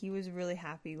 and he was really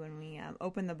happy when we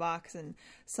opened the box and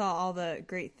saw all the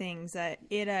great things.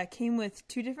 It came with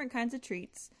 2 different kinds of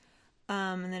treats,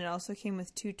 and then it also came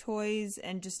with 2 toys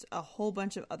and just a whole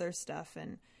bunch of other stuff.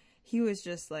 And he was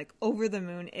just like over the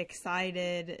moon,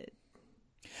 excited.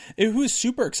 It was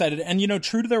super excited. And,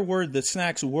 true to their word, the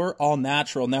snacks were all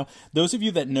natural. Now, those of you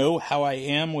that know how I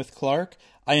am with Clark,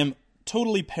 I am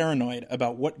totally paranoid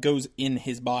about what goes in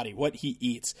his body, what he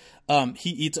eats.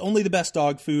 He eats only the best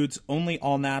dog foods, only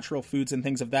all natural foods and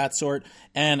things of that sort.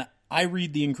 And I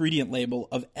read the ingredient label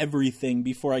of everything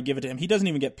before I give it to him. He doesn't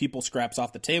even get people scraps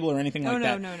off the table or anything like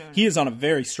that. No. He is on a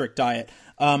very strict diet.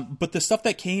 But the stuff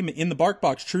that came in the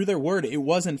BarkBox, true to their word, it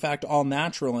was in fact all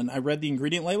natural. And I read the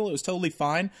ingredient label. It was totally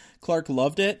fine. Clark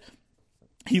loved it.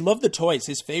 He loved the toys.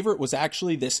 His favorite was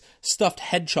actually this stuffed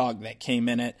hedgehog that came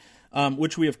in it.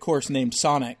 Which we, of course, named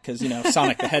Sonic, because,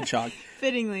 Sonic the Hedgehog.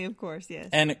 Fittingly, of course, yes.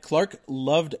 And Clark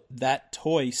loved that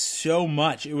toy so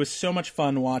much. It was so much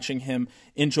fun watching him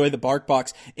enjoy the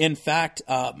BarkBox. In fact,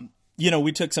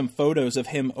 we took some photos of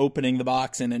him opening the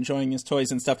box and enjoying his toys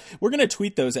and stuff. We're going to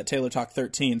tweet those at Taylor Talk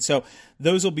 13. So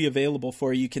those will be available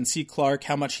for you. You can see Clark,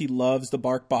 how much he loves the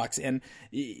BarkBox. And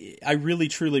I really,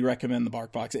 truly recommend the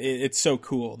BarkBox. It's so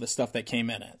cool, the stuff that came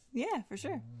in it. Yeah, for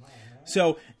sure.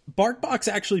 So, BarkBox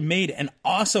actually made an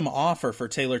awesome offer for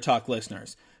Taylor Talk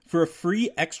listeners. For a free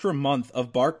extra month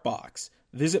of BarkBox,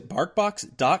 visit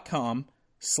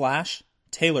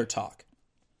BarkBox.com/Taylor Talk.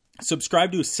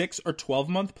 Subscribe to a 6 or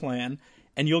 12-month plan,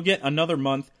 and you'll get another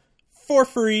month for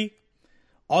free.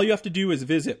 All you have to do is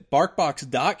visit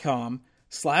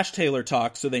BarkBox.com/Taylor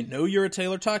Talk so they know you're a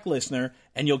Taylor Talk listener,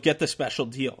 and you'll get the special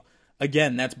deal.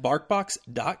 Again, that's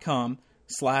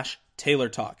BarkBox.com/Taylor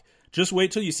Talk. Just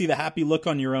wait till you see the happy look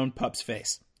on your own pup's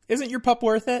face. Isn't your pup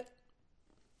worth it?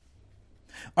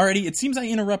 Alrighty, it seems I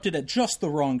interrupted at just the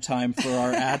wrong time for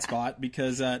our ad spot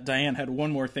because Diane had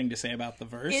one more thing to say about the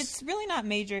verse. It's really not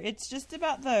major. It's just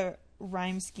about the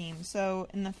rhyme scheme. So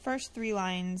in the first 3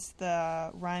 lines,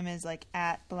 the rhyme is like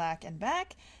at, black, and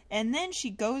back. And then she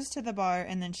goes to the bar,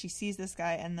 and then she sees this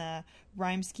guy, and the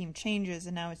rhyme scheme changes,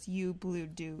 and now it's you, blue,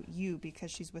 do, you,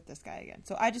 because she's with this guy again.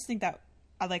 So I just think that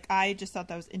I just thought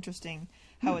that was interesting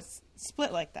how it's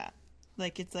split like that.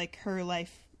 Like, it's like her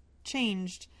life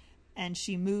changed and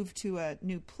she moved to a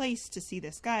new place to see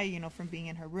this guy, from being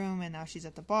in her room, and now she's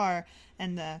at the bar,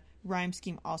 and the rhyme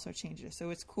scheme also changes.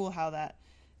 So it's cool how that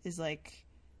is like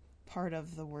part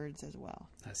of the words as well.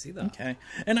 I see that. Okay.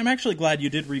 And I'm actually glad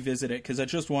you did revisit it, because I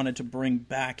just wanted to bring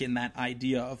back in that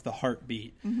idea of the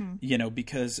heartbeat,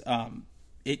 because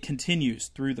it continues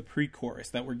through the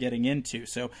pre-chorus that we're getting into.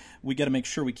 So we got to make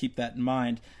sure we keep that in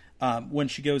mind. When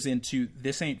she goes into,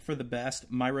 this ain't for the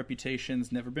best, my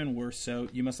reputation's never been worse, so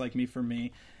you must like me for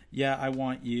me. Yeah, I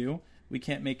want you. We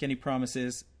can't make any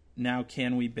promises. Now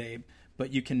can we, babe?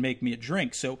 But you can make me a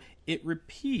drink. So it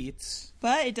repeats.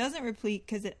 But it doesn't repeat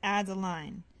because it adds a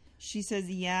line. She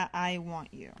says, yeah, I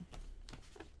want you.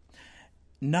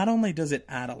 Not only does it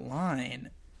add a line,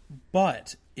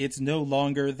 but it's no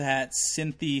longer that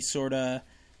synthy sort of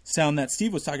sound that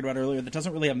Steve was talking about earlier that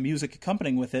doesn't really have music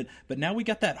accompanying with it, but now we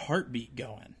got that heartbeat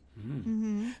going.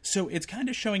 Mm-hmm. So it's kind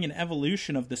of showing an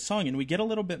evolution of the song, and we get a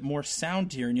little bit more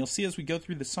sound here, and you'll see as we go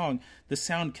through the song, the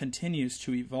sound continues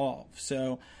to evolve.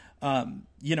 So,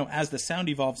 as the sound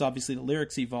evolves, obviously the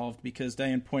lyrics evolved, because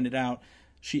Diane pointed out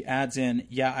she adds in,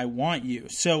 yeah, I want you.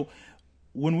 So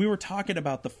when we were talking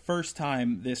about the first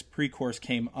time this pre-chorus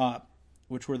came up,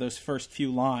 which were those first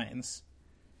few lines,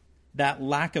 that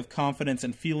lack of confidence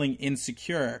and feeling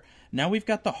insecure. Now we've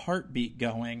got the heartbeat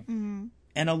going. Mm-hmm.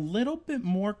 And a little bit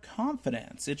more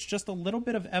confidence. It's just a little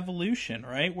bit of evolution,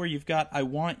 right? Where you've got, I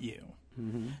want you.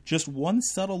 Mm-hmm. Just one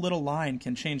subtle little line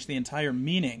can change the entire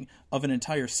meaning of an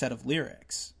entire set of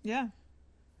lyrics. Yeah.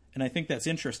 And I think that's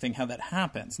interesting how that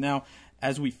happens. Now,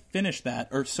 as we finish that,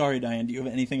 or sorry, Diane, do you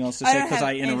have anything else to say? Because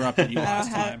I interrupted you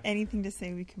last time. I don't have anything to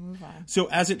say. We can move on. So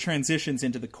as it transitions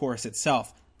into the chorus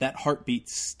itself, that heartbeat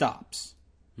stops.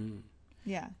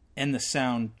 Yeah. And the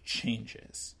sound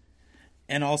changes.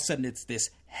 And all of a sudden, it's this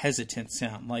hesitant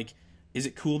sound. Like, is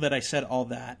it cool that I said all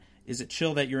that? Is it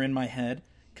chill that you're in my head?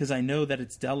 Because I know that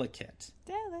it's delicate.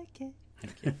 Delicate.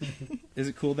 Thank you. Is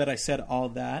it cool that I said all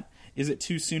that? Is it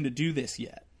too soon to do this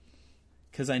yet?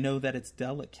 Because I know that it's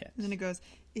delicate. And then it goes,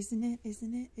 isn't it,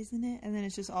 isn't it, isn't it? And then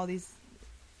it's just all these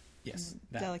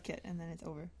delicate, and then it's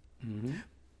over. Mm-hmm.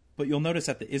 But you'll notice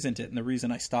at the isn't it, and the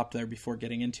reason I stopped there before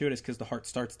getting into it is because the heart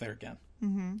starts there again.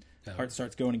 Mm-hmm. The heart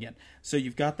starts going again. So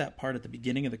you've got that part at the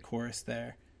beginning of the chorus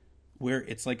there where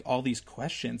it's like all these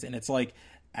questions, and it's like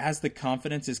as the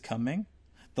confidence is coming,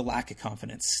 the lack of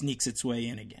confidence sneaks its way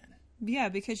in again. Yeah,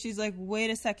 because she's like,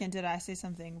 wait a second, did I say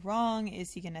something wrong?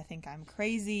 Is he going to think I'm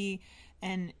crazy?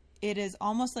 And it is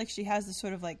almost like she has this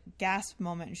sort of like gasp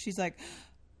moment, and she's like,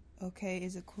 okay,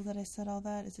 is it cool that I said all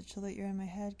that? Is it chill that you're in my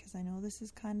head? Because I know this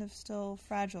is kind of still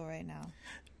fragile right now.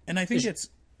 And I think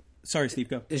Sorry, Steve,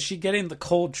 go. Is she getting the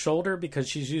cold shoulder because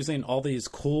she's using all these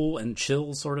cool and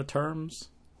chill sort of terms?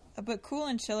 But cool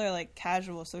and chill are like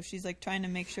casual, so she's like trying to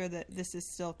make sure that this is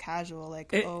still casual. Like,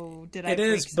 did I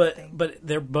break something? But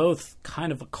they're both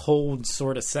kind of a cold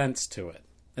sort of sense to it.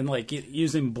 And like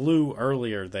using blue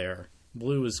earlier there,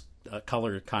 blue is a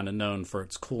color kind of known for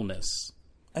its coolness.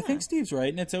 I think Steve's right,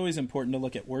 and it's always important to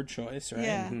look at word choice, right?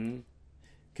 Yeah.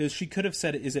 Because she could have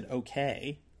said, is it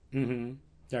okay? Mm-hmm.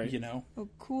 Right. You know? Oh,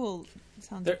 cool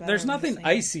sounds better. There's nothing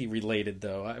icy related,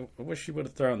 though. I wish she would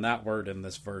have thrown that word in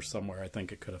this verse somewhere. I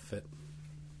think it could have fit.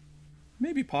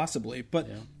 Maybe, possibly. But,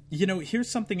 you know,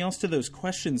 here's something else to those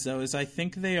questions, though, is I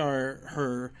think they are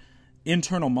her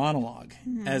internal monologue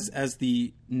as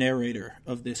the narrator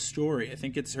of this story. I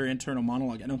think it's her internal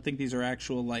monologue. I don't think these are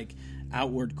actual, like,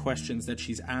 outward questions that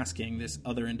she's asking this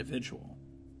other individual.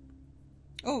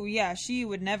 Oh, yeah, she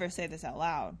would never say this out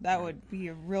loud. That would be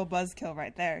a real buzzkill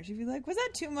right there. She'd be like, was that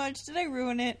too much? Did I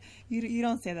ruin it? You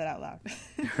don't say that out loud.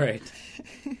 Right.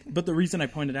 But the reason I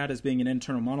pointed out as being an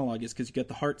internal monologue is because you get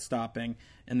the heart stopping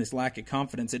and this lack of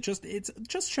confidence. It's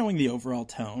just showing the overall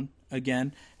tone,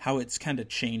 again, how it's kind of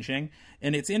changing.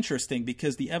 And it's interesting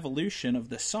because the evolution of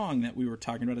the song that we were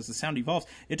talking about as the sound evolves,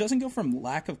 it doesn't go from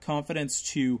lack of confidence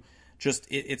to just,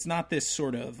 it's not this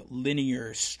sort of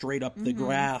linear, straight up the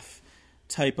graph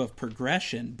type of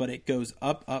progression, but it goes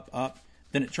up, up, up,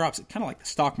 then it drops. It's kind of like the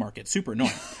stock market, super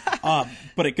annoying.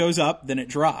 But it goes up, then it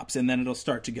drops, and then it'll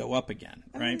start to go up again,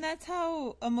 right? I mean, that's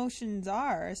how emotions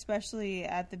are, especially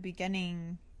at the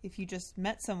beginning. If you just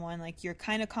met someone, like, you're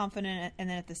kind of confident, and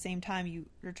then at the same time,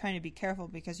 you're trying to be careful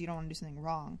because you don't want to do something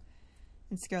wrong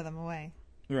and scare them away.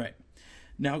 Right.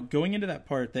 Now, going into that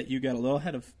part that you got a little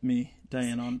ahead of me,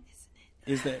 Diane, on,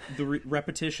 is that the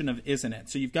repetition of isn't it.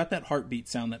 So you've got that heartbeat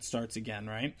sound that starts again,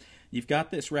 right? You've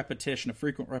got this repetition, a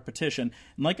frequent repetition.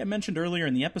 And like I mentioned earlier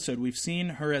in the episode, we've seen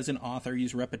her as an author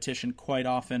use repetition quite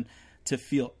often to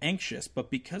feel anxious.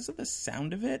 But because of the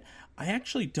sound of it, I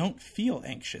actually don't feel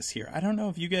anxious here. I don't know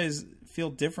if you guys feel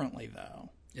differently,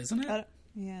 though. Isn't it?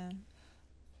 Yeah.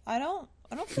 I don't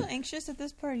feel anxious at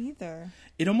this part either.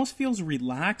 It almost feels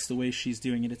relaxed the way she's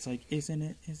doing it. It's like, isn't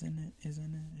it, isn't it,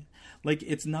 isn't it? Like,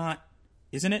 it's not...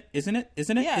 Isn't it? Isn't it?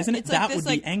 Isn't it? Yeah, Isn't it? like That this, would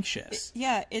like, be anxious.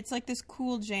 It's like this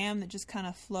cool jam that just kind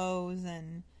of flows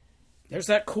and... There's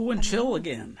that cool and chill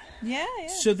again. Yeah.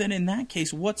 So then in that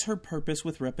case, what's her purpose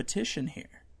with repetition here?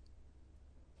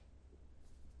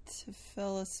 To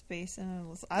fill a space in a...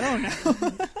 I don't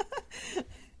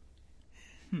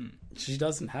know. She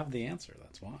doesn't have the answer,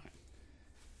 that's why.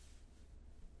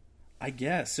 I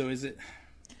guess. So is it...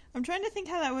 I'm trying to think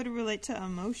how that would relate to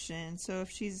emotion. So if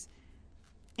she's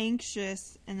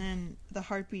anxious and then the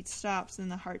heartbeat stops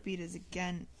and the heartbeat is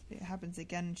again, it happens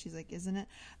again, and she's like, isn't it?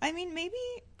 I mean, maybe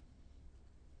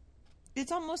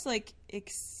it's almost like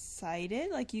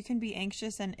excited. Like, you can be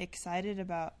anxious and excited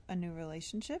about a new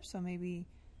relationship. So maybe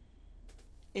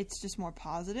it's just more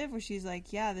positive, where she's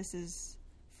like, yeah, this is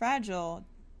fragile,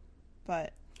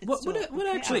 but it's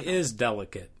what actually is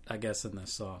delicate, I guess, in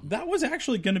this song? That was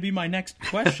actually going to be my next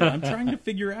question. I'm trying to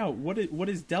figure out what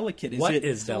is delicate. What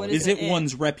is delicate? Is it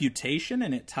one's reputation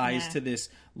and it ties to this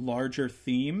larger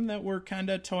theme that we're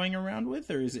kind of toying around with?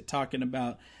 Or is it talking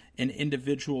about an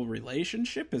individual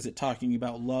relationship? Is it talking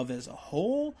about love as a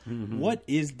whole? What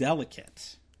is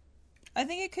delicate? I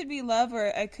think it could be love,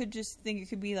 or I could just think it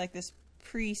could be like this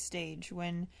pre-stage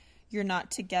when you're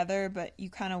not together, but you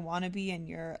kind of want to be, and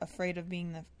you're afraid of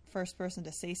being the first person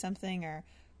to say something or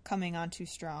coming on too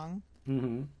strong.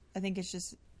 I think it's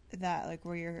just that, like,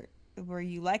 where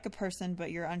you like a person, but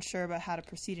you're unsure about how to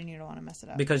proceed, and you don't want to mess it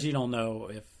up because you don't know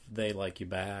if they like you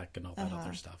back and all that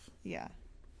other stuff. Yeah.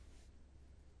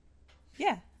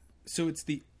 So it's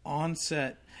the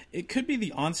onset. It could be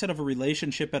the onset of a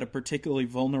relationship at a particularly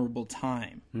vulnerable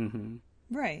time.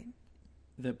 Right.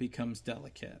 That becomes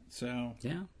delicate. So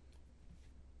yeah.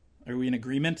 Are we in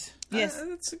agreement? Yes.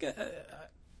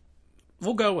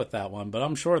 We'll go with that one, but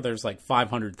I'm sure there's like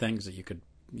 500 things that you could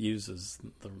use as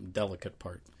the delicate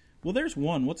part. Well, there's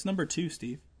one. What's number 2,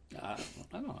 Steve? I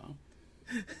don't know.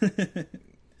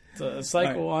 It's a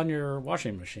cycle on your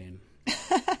washing machine.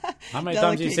 How many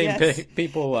times have you seen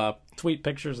people tweet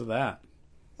pictures of that?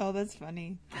 Oh, that's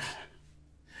funny.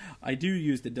 I do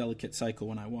use the delicate cycle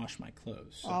when I wash my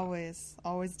clothes. So.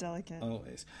 Always delicate.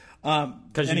 Always.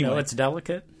 Because anyway. you know it's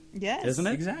delicate? Yes. Isn't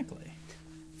it? Exactly.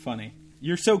 Funny.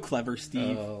 You're so clever,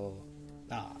 Steve. Oh.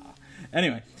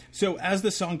 Anyway, so as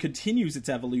the song continues its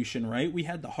evolution, right, we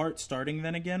had the heart starting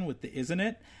then again with the Isn't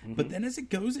It? But then as it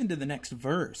goes into the next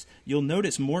verse, you'll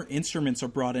notice more instruments are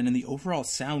brought in and the overall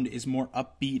sound is more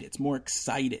upbeat. It's more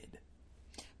excited.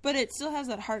 But it still has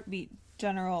that heartbeat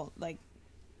general, like...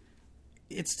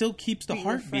 It still keeps the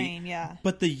heartbeat. Refrain, yeah.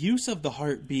 But the use of the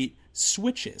heartbeat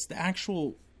switches.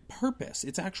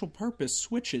 Its actual purpose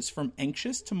switches from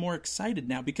anxious to more excited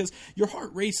now because your heart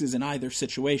races in either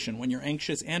situation, when you're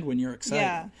anxious and when you're excited.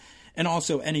 Yeah. And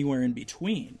also anywhere in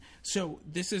between. So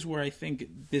this is where I think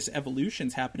this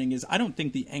evolution's happening is I don't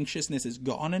think the anxiousness is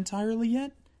gone entirely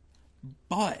yet,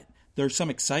 but there's some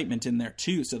excitement in there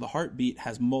too. So the heartbeat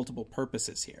has multiple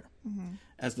purposes here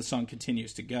as the song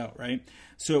continues to go, right?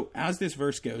 So as this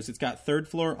verse goes, it's got third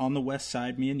floor on the west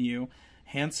side, me and you.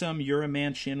 Handsome, you're a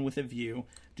mansion with a view.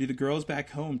 Do the girls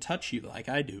back home touch you like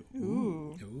I do?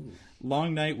 Ooh.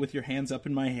 Long night with your hands up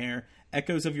in my hair.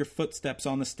 Echoes of your footsteps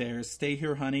on the stairs. Stay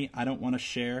here, honey. I don't want to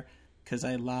share because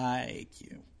I like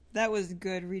you. That was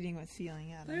good reading with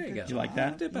feeling, Adam. There you go. You like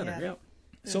that? Did better, Yeah. yep.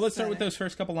 So let's start with those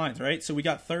first couple lines, right? So we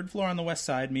got third floor on the west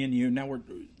side, me and you. Now we're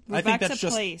I think back that's to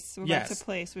just place. We're back to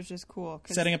place, which is cool.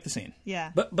 Setting up the scene.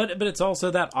 Yeah. But it's also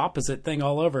that opposite thing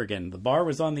all over again. The bar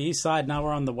was on the east side, now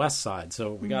we're on the west side.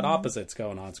 So we got opposites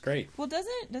going on. It's great. Well,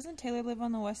 doesn't Taylor live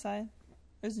on the west side?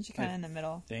 Or isn't she kind of in the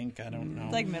middle? I don't know.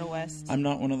 Like Middle West. I'm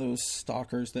not one of those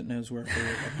stalkers that knows where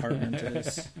her apartment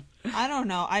is. I don't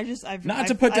know. Not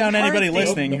to put down anybody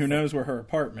listening who knows where her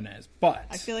apartment is, but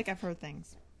I feel like I've heard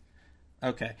things.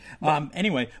 Okay.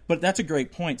 Anyway, but that's a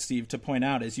great point, Steve, to point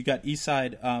out is you got east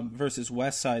side versus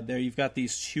west side there. You've got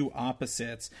these two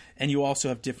opposites, and you also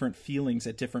have different feelings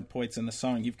at different points in the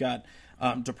song. You've got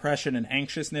depression and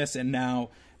anxiousness, and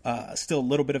now still a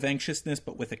little bit of anxiousness,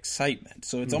 but with excitement.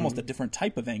 So it's almost a different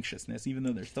type of anxiousness, even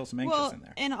though there's still some anxious in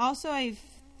there. And also I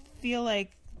feel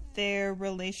like their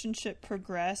relationship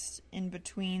progressed in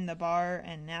between the bar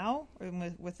and now, or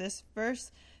with this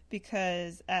verse.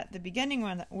 Because at the beginning,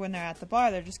 when they're at the bar,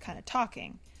 they're just kind of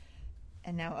talking.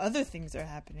 And now other things are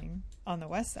happening on the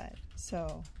west side.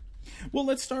 So, well,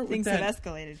 let's start with that. Things have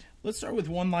escalated. Let's start with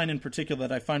one line in particular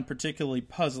that I find particularly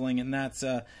puzzling, and that's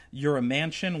you're a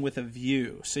mansion with a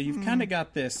view. So you've kind of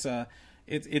got this...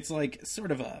 It's like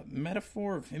sort of a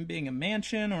metaphor of him being a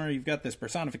mansion, or you've got this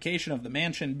personification of the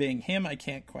mansion being him. I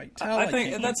can't quite tell. I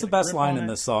think that's the best line in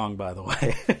this song, by the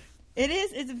way. It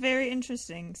is. It's very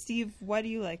interesting. Steve, why do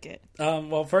you like it?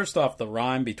 Well, first off, the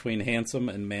rhyme between handsome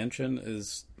and mansion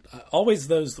is always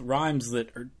those rhymes that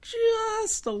are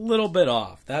just a little bit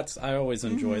off. I always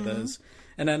enjoy those.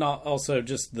 And then also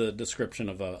just the description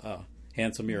of a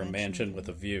handsome, you're a mansion with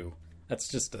a view. That's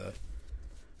just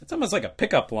it's almost like a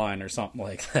pickup line or something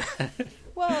like that.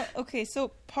 Well, okay,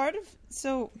 so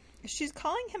she's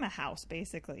calling him a house,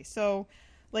 basically. So,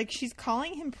 like, she's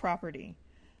calling him property.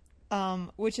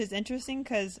 Which is interesting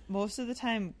because most of the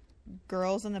time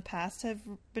girls in the past have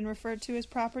been referred to as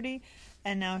property,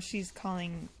 and now she's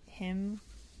calling him,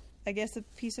 I guess, a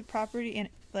piece of property. And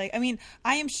like, I mean,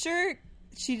 I am sure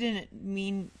she didn't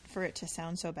mean for it to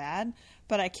sound so bad,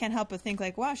 but I can't help but think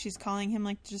like, wow, she's calling him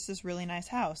like just this really nice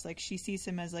house. Like she sees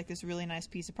him as like this really nice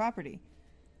piece of property.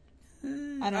 I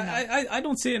don't know. I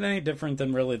don't see it any different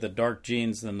than really the dark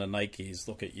jeans and the Nikes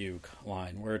look at you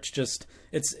line, where it's just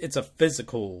it's a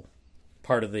physical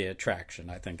part of the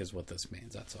attraction, I think, is what this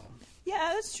means. That's all.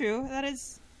 Yeah, that's true. That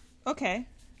is okay.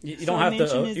 You don't have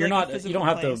to. You don't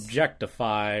have to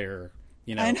objectify or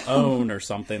own or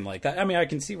something like that. I mean, I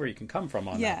can see where you can come from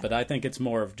on Yeah. that, but I think it's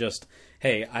more of just,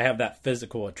 hey, I have that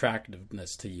physical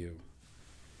attractiveness to you.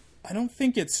 I don't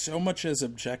think it's so much as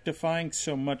objectifying,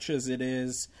 so much as it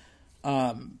is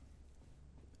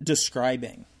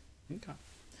describing. Okay.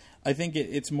 I think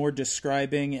it's more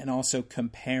describing and also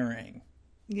comparing.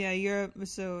 Yeah,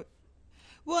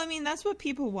 well, I mean, that's what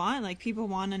people want. Like, people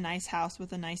want a nice house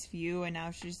with a nice view, and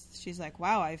now she's like,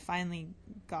 wow, I've finally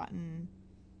gotten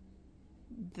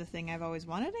the thing I've always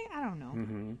wanted. I don't know.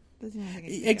 Mm-hmm.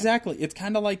 Exactly. It's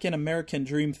kind of like an American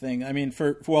dream thing. I mean,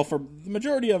 for the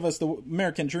majority of us, the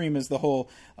American dream is the whole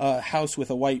house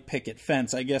with a white picket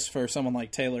fence. I guess for someone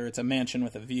like Taylor, it's a mansion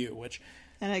with a view, which...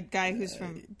 And a guy who's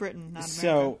from Britain, not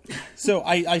America. So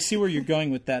I see where you're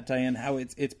going with that, Diane, how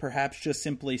it's perhaps just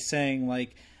simply saying,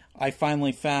 like, I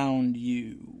finally found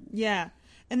you. Yeah.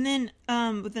 And then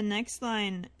with the next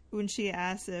line, when she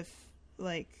asks if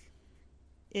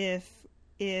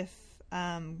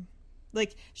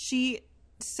she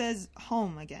says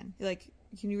home again. Like,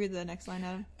 can you read the next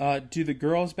line, Adam? Do the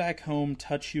girls back home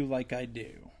touch you like I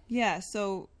do? Yeah,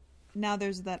 so now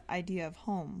there's that idea of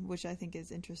home, which I think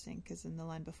is interesting, because in the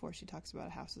line before she talks about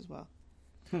a house as well.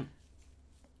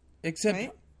 Except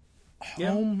right?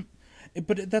 home... Yeah.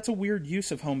 But that's a weird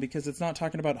use of home, because it's not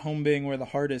talking about home being where the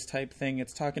heart is type thing.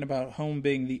 It's talking about home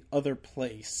being the other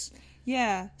place.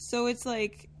 Yeah, so it's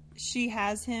like she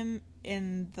has him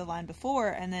in the line before,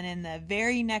 and then in the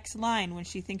very next line, when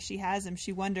she thinks she has him,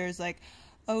 she wonders, like,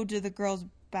 oh, do the girls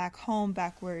back home,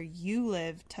 back where you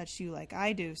live, touch you like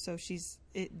I do? So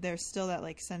there's still that,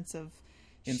 like, sense of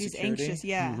she's anxious.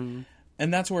 Yeah. Mm-hmm.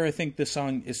 And that's where I think the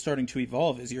song is starting to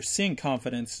evolve, is you're seeing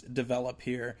confidence develop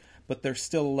here, but there's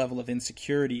still a level of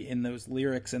insecurity in those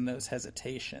lyrics and those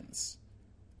hesitations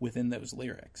within those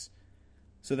lyrics.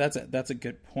 So that's a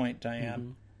good point,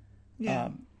 Diane. Mm-hmm. Yeah.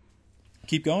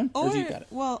 Keep going? Or you got it?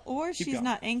 Well, or Keep she's going.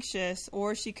 not anxious,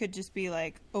 or she could just be,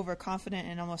 like, overconfident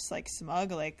and almost, like,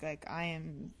 smug, like I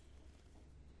am,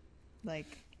 like...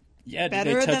 Yeah,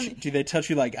 do they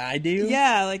touch you like I do?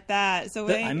 Yeah, like that. So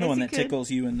I'm the one that tickles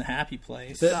you in the happy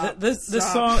place. This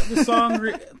song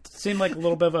seemed like a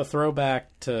little bit of a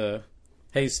throwback to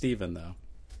 "Hey Stephen," though.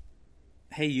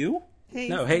 Hey you?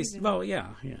 Well, yeah.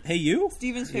 Hey you?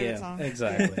 Steven's favorite song.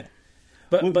 Exactly.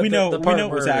 But we know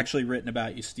it was actually written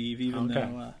about you, Steve. Even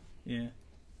though, yeah.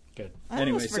 Good. I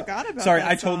almost forgot about sorry,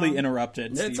 that I totally song.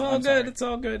 interrupted. Steve. It's all good. Sorry. It's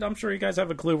all good. I'm sure you guys have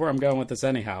a clue where I'm going with this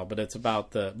anyhow, but it's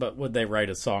about but would they write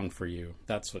a song for you?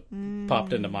 That's what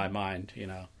popped into my mind,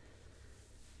 Okay.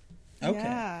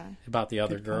 Yeah. About the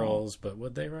other girls, but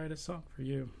would they write a song for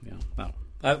you? Yeah.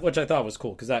 No. Which I thought was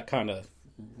cool, because that kind of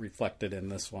reflected in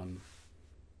this one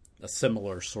a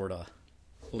similar sort of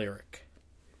lyric.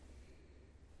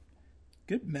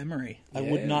 Good memory. Yeah. I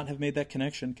would not have made that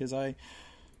connection, because I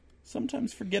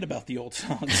sometimes forget about the old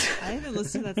songs. I haven't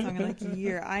listened to that song in like a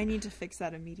year. I need to fix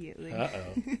that immediately.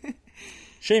 Uh-oh.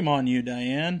 Shame on you,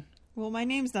 Diane. Well, my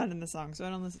name's not in the song, so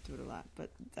I don't listen to it a lot, but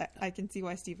I can see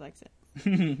why Steve likes it.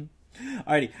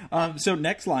 Alrighty. So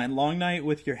next line, long night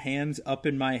with your hands up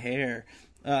in my hair.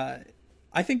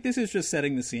 I think this is just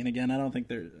setting the scene again. I don't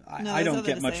think I don't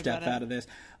get much depth out of this.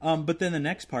 But then the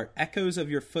next part, echoes of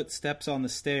your footsteps on the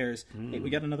stairs. Hey, we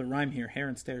got another rhyme here, hair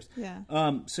and stairs. Yeah.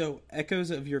 So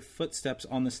echoes of your footsteps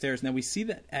on the stairs. Now we see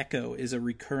that echo is a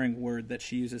recurring word that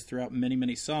she uses throughout many,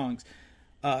 many songs.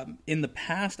 In the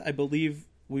past, I believe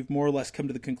we've more or less come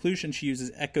to the conclusion she uses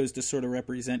echoes to sort of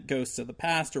represent ghosts of the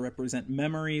past or represent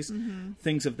memories,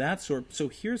 things of that sort. So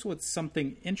here's what's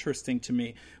something interesting to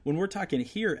me. When we're talking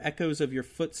here, echoes of your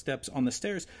footsteps on the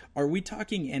stairs, are we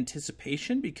talking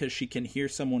anticipation because she can hear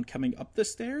someone coming up the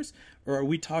stairs? Or are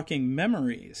we talking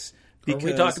memories? Because... Or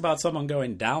we talk about someone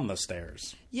going down the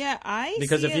stairs. Yeah,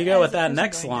 because if you go with that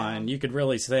next line, you could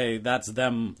really say that's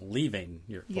them leaving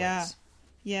your place. Yeah.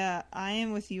 Yeah, I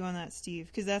am with you on that, Steve,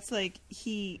 because that's like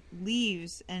he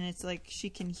leaves, and it's like she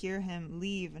can hear him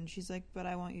leave, and she's like, but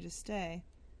I want you to stay.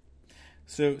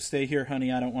 So stay here,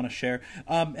 honey, I don't want to share.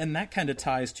 And that kind of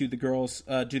ties to the girls,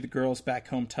 do the girls back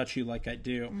home touch you like I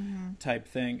do type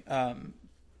thing.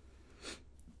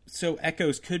 So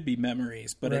echoes could be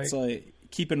memories, but It's like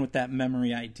keeping with that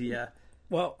memory idea.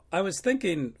 Well, I was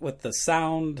thinking with the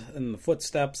sound and the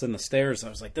footsteps and the stairs, I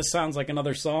was like, this sounds like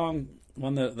another song.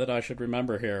 One that I should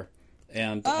remember here.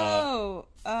 And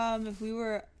if we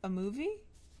were a movie?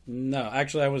 No,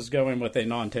 actually I was going with a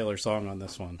non-Taylor song on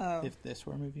this one. Oh. If this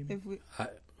were a movie?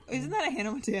 Isn't that a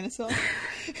Hannah Montana song?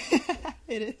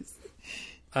 It is.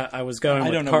 I was going with...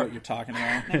 I don't know what you're talking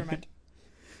about. Never mind.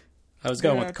 I was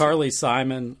going with Carly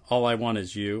Simon, All I Want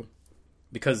Is You,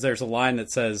 because there's a line that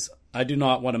says, I do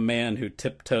not want a man who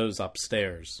tiptoes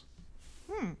upstairs.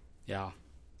 Yeah.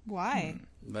 Why?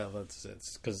 Well,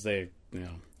 it's because they,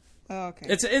 Oh,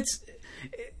 okay.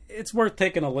 It's worth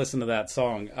taking a listen to that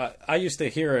song. I used to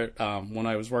hear it when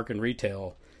I was working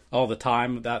retail all the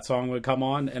time. That song would come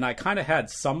on, and I kind of had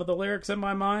some of the lyrics in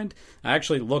my mind. I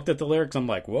actually looked at the lyrics. I'm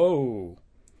like, whoa.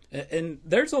 And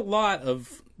there's a lot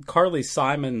of Carly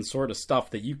Simon sort of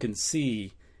stuff that you can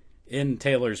see in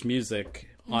Taylor's music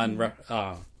on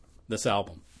this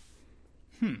album.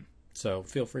 So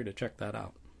feel free to check that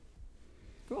out.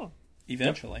 Cool.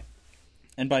 Eventually. Yep.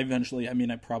 And by eventually, I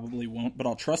mean I probably won't, but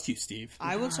I'll trust you, Steve.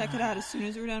 I will check it out as soon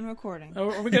as we're done recording.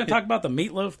 Are we going to talk about the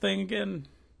Meatloaf thing again?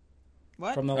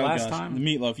 What? From the last time? The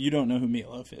Meatloaf. You don't know who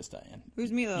Meatloaf is, Diane.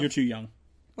 Who's Meatloaf? You're too young.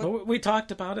 Well, we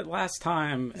talked about it last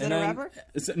time. Is that a rapper?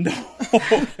 No.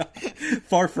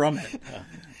 Far from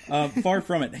it. Far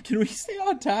from it. Can we stay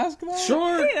on task, though?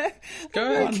 Sure.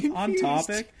 Go ahead.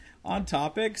 On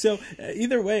topic. So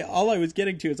either way, all I was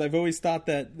getting to is I've always thought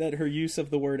that her use of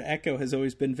the word echo has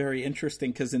always been very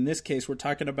interesting, because in this case we're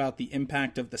talking about the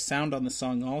impact of the sound on the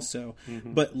song also,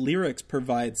 but lyrics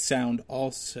provide sound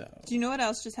also. Do you know what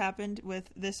else just happened with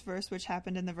this verse, which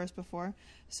happened in the verse before?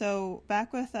 So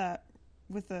back with the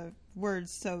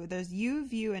words, so there's you,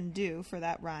 view, and do for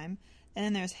that rhyme, and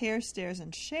then there's hair, stairs,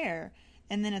 and share,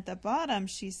 and then at the bottom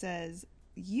she says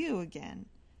you again.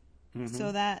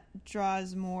 So that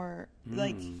draws more,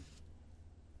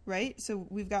 right? So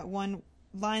we've got one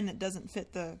line that doesn't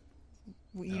fit the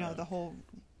whole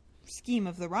scheme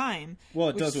of the rhyme. Well,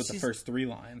 it does with the first three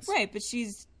lines. Right, but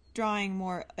she's drawing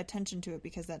more attention to it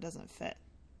because that doesn't fit.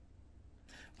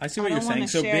 I see what you're saying.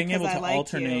 So being able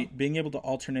to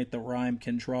alternate the rhyme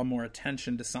can draw more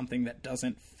attention to something that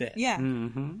doesn't fit. Yeah.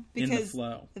 In the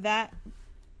flow. That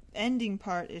ending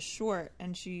part is short,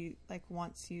 and she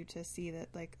wants you to see that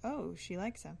oh, she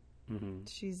likes him.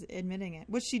 She's admitting it,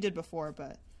 which she did before,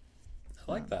 but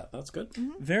I like that. That's good.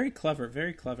 Very clever,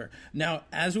 very clever. Now,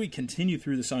 as we continue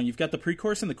through the song, you've got the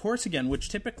pre-chorus and the chorus again, which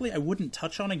typically I wouldn't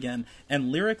touch on again,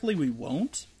 and lyrically we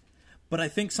won't. But I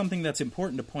think something that's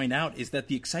important to point out is that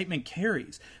the excitement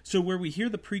carries. So where we hear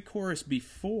the pre-chorus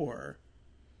before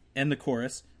and the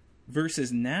chorus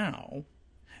versus now,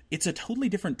 it's a totally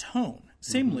different tone.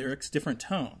 Same lyrics, different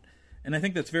tone. And I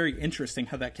think that's very interesting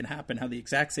how that can happen, how the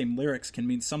exact same lyrics can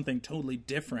mean something totally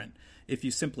different if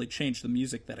you simply change the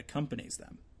music that accompanies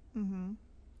them.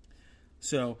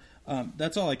 So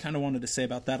that's all I kind of wanted to say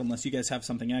about that, unless you guys have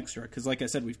something extra. Because like I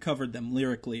said, we've covered them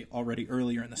lyrically already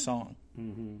earlier in the song.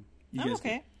 You guys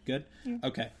okay. Good? Yeah.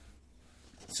 Okay.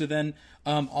 So then,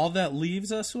 all that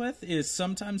leaves us with is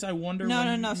sometimes I wonder.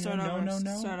 No. Start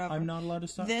over. I'm not allowed to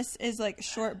start. This is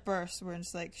short bursts. Where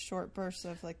it's short bursts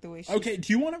of the way she. Okay.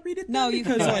 Do you want to read it? No, you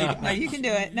can. No, you can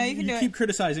do it. No, you can do it. You keep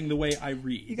criticizing the way I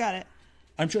read. You got it.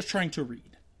 I'm just trying to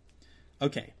read.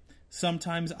 Okay.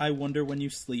 Sometimes I wonder when you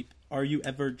sleep, are you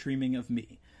ever dreaming of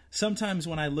me? Sometimes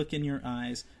when I look in your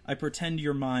eyes, I pretend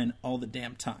you're mine all the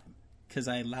damn time. Because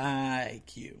I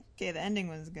like you. Okay, the ending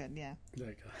was good, yeah. There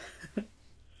you go.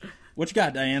 What you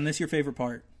got, Diane? This your favorite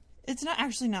part? It's not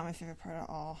my favorite part at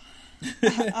all.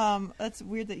 That's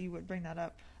weird that you would bring that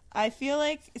up. I feel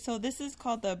so this is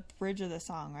called the bridge of the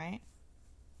song, right?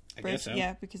 I guess so.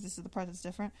 Yeah, because this is the part that's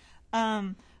different.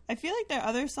 I feel like there are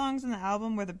other songs in the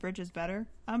album where the bridge is better,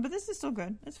 but this is still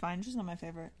good. It's fine. It's just not my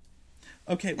favorite.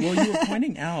 Okay, well, you were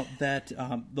pointing out that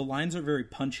the lines are very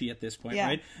punchy at this point,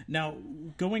 right? Now,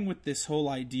 going with this whole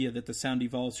idea that the sound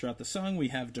evolves throughout the song, we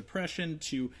have depression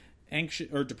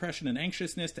and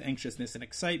anxiousness to anxiousness and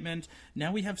excitement.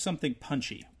 Now we have something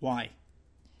punchy. Why?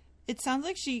 It sounds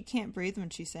like she can't breathe when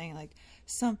she's saying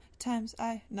sometimes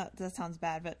that sounds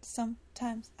bad, but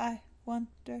sometimes I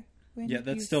wonder when yeah,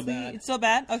 that's still bad. It's still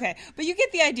bad? Okay. But you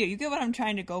get the idea. You get what I'm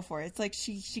trying to go for. It's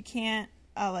she can't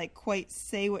quite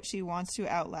say what she wants to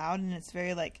out loud, and it's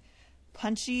very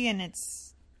punchy, and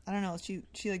it's I don't know,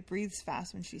 she breathes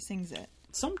fast when she sings it.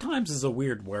 Sometimes is a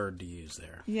weird word to use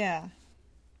there. Yeah.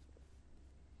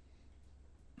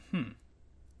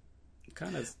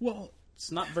 Kind of. Well,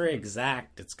 it's not very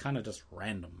exact. It's kind of just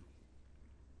random.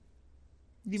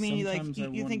 You mean you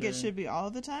think it should be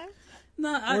all the time?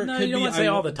 No, you don't want to say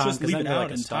all the time. Just leave it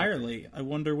out entirely. I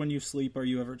wonder when you sleep, are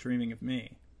you ever dreaming of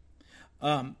me?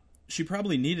 She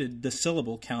probably needed the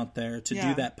syllable count there to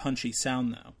do that punchy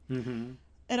sound, though.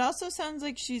 It also sounds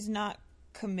like she's not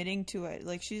committing to it.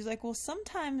 She's well,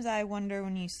 sometimes I wonder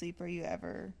when you sleep, are you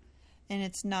ever? And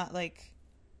it's not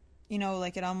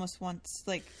it almost wants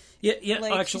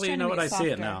actually, you know what? I see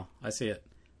it now. I see it.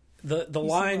 The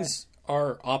lines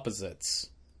are opposites.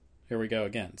 Here we go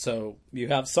again. So you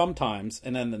have sometimes,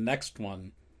 and then the next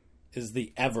one is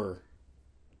the ever.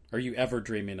 Are you ever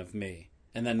dreaming of me?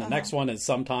 And then the next one is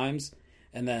sometimes,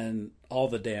 and then all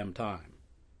the damn time.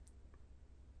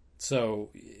 So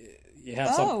you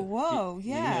have whoa,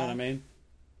 you yeah. know what I mean?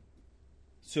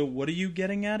 So what are you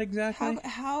getting at exactly?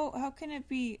 How can it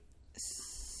be?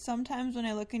 Sometimes when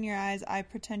I look in your eyes, I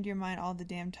pretend you're mine all the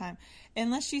damn time.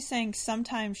 Unless she's saying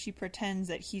sometimes she pretends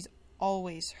that he's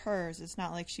always hers. It's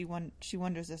not like she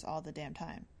wonders this all the damn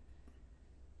time.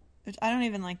 Which I don't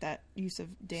even like that use of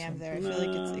damn there. I feel like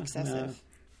it's excessive.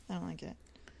 I don't like it.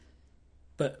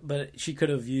 But she could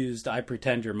have used I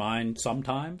pretend you're mine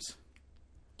sometimes.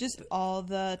 Just all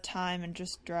the time and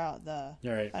just draw out the...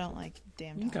 Right. I don't like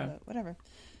damn time, but whatever.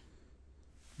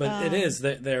 But it is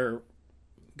that they're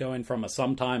going from a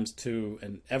sometimes to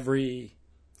an every,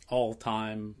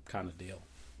 all-time kind of deal.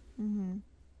 Mm-hmm.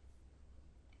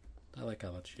 I like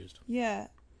how that's used. Yeah.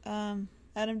 Adam,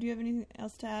 do you have anything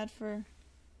else to add for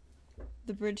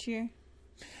the bridge here?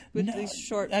 With these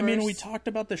short bursts? I mean, we talked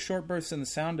about the short bursts and the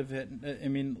sound of it. I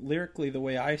mean, lyrically, the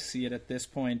way I see it at this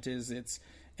point is it's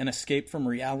an escape from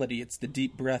reality. It's the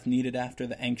deep breath needed after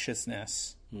the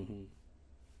anxiousness.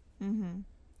 Mm-hmm. Mm-hmm.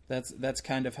 That's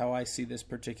kind of how I see this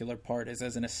particular part, is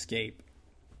as an escape.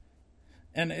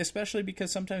 And especially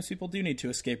because sometimes people do need to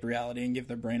escape reality and give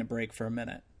their brain a break for a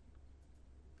minute.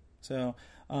 So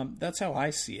that's how I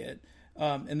see it.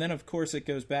 And then, of course, it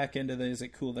goes back into the is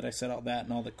it cool that I said all that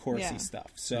and all the chorusy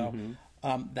stuff. So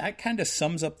that kind of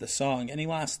sums up the song. Any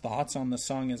last thoughts on the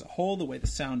song as a whole, the way the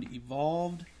sound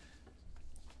evolved?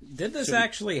 Did this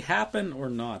actually happen or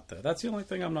not, though? That's the only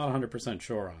thing I'm not 100%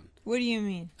 sure on. What do you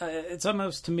mean? It's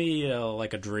almost, to me,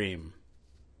 like a dream.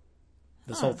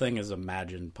 This whole thing is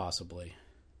imagined, possibly.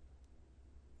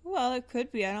 Well, it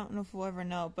could be. I don't know if we'll ever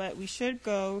know. But we should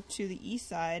go to the east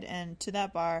side and to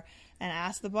that bar and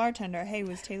ask the bartender, hey,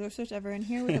 was Taylor Swift ever in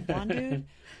here with a blonde dude?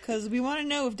 Because we want to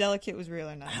know if Delicate was real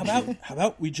or not. How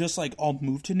about we just all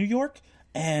move to New York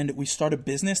and we start a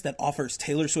business that offers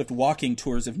Taylor Swift walking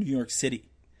tours of New York City?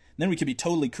 Then we could be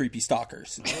totally creepy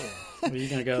stalkers. Are you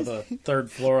going to go to the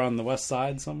third floor on the west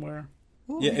side somewhere?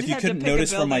 Ooh, yeah, if you couldn't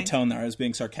notice from my tone there, I was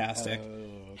being sarcastic.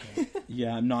 Okay.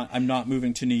 Yeah, I'm not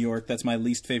moving to New York. That's my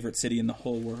least favorite city in the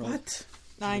whole world. What?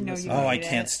 I know you. Oh, I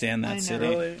can't stand that city.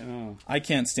 Really? Oh. I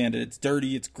can't stand it. It's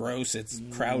dirty. It's gross. It's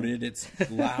crowded. It's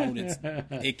loud. It's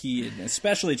icky. And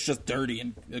especially, it's just dirty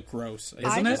and gross.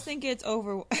 I just think it's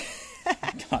over.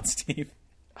 God, Steve.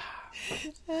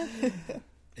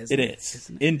 It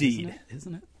is. Indeed.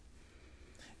 Isn't it?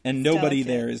 And nobody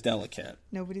there is delicate.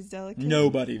 Nobody's delicate?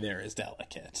 Nobody there is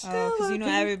delicate. Oh, because you know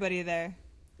everybody there.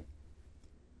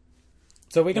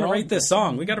 So we're going to rate this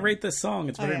song. We got to rate this song.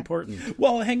 It's very important.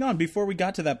 Well, hang on. Before we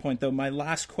got to that point, though, my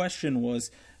last question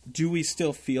was, do we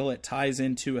still feel it ties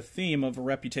into a theme of a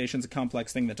reputation's a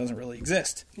complex thing that doesn't really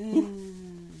exist?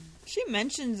 She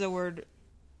mentions the word...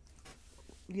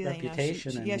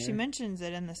 Reputation. She mentions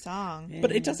it in the song. Yeah.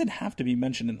 But it doesn't have to be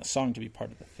mentioned in the song to be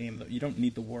part of the theme, though. You don't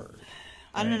need the word.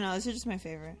 I don't know. This is just my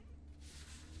favorite.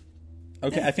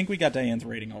 Okay, I think we got Diane's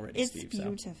rating already, it's Steve. It's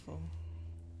beautiful.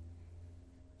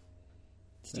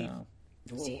 Steve.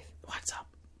 Steve. What's up?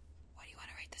 What do you want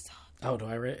to rate the song? Oh, do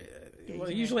I rate? Well,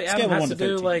 usually Adam has to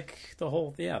do the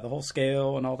whole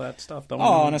scale and all that stuff.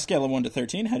 On a scale of 1 to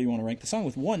 13, how do you want to rank the song?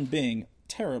 With 1 being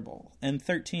terrible and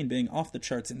 13 being off the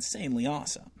charts, insanely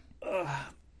awesome.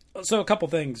 So a couple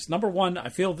things. Number one, I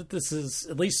feel that this is,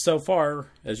 at least so far,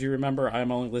 as you remember, I'm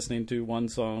only listening to one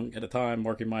song at a time,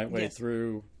 working my way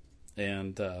through,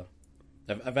 and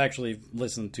I've actually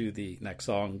listened to the next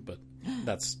song, but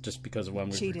that's just because of when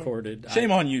we recorded.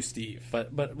 Shame on you, Steve.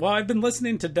 But I've been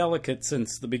listening to Delicate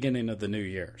since the beginning of the new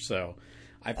year, so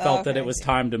I felt that it was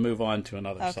time to move on to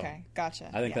another song. Okay, gotcha.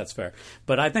 I think that's fair.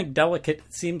 But I think Delicate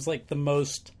seems like the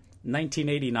most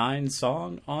 1989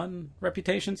 song on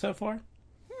Reputation so far.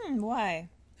 Why?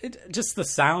 Just the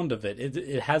sound of it.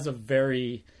 It has a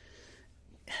very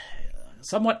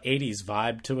somewhat 80s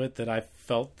vibe to it that I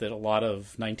felt that a lot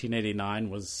of 1989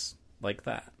 was like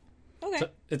that. Okay.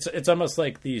 So it's almost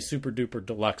like the super duper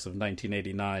deluxe of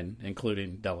 1989,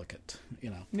 including Delicate.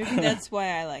 Maybe that's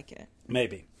why I like it.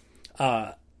 Maybe.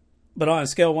 But on a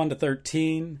scale of 1 to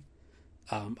 13,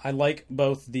 I like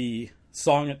both the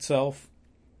song itself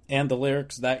and the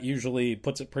lyrics. That usually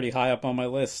puts it pretty high up on my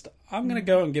list. I'm going to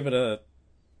go and give it a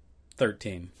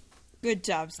 13. Good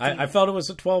job, Steve. I felt it was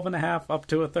a 12.5 up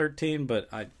to a 13, but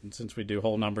since we do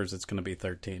whole numbers, it's going to be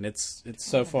 13. It's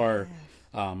so far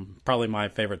probably my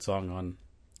favorite song on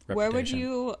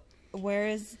Reputation. Where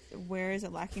is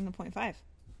it lacking the 0.5?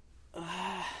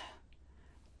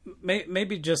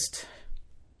 Maybe just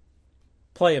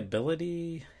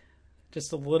playability,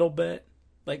 just a little bit.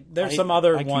 Like there's some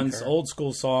other ones, old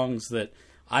school songs that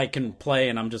I can play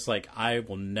and I'm just like, I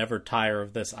will never tire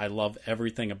of this. I love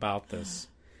everything about this.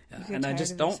 And I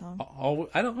just don't,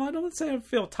 I don't say I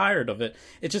feel tired of it.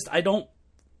 It's just, I don't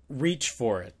reach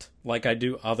for it like I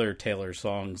do other Taylor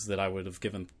songs that I would have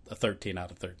given a 13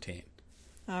 out of 13.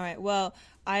 All right. Well,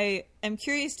 I am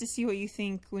curious to see what you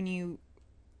think when you,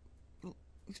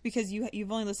 because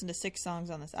you've only listened to 6 songs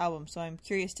on this album, so I'm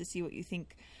curious to see what you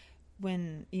think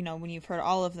when you've heard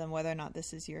all of them, whether or not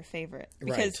this is your favorite.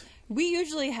 Because we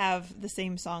usually have the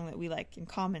same song that we like in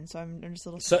common, so I'm just a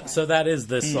little surprised. So that is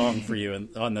this song for you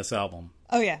on this album?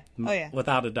 Oh yeah.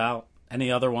 Without a doubt.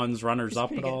 Any other ones runners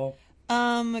up at all?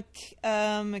 King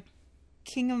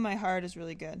of My Heart is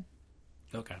really good.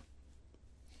 Okay.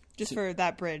 Just for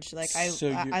that bridge. Like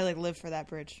I like live for that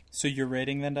bridge. So your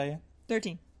rating then, Diane?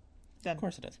 13. Done. Of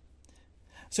course it is.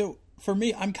 So for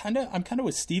me, I'm kind of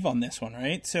with Steve on this one,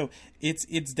 right? So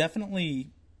it's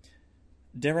definitely,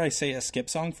 dare I say, a skip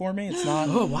song for me. It's not.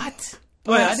 Oh, what?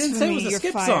 Wait, I didn't say it was a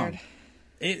skip song.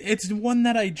 It's one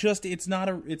that it's not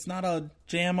a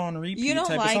jam on repeat you don't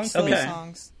type like of song. slow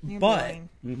songs.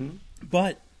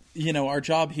 But our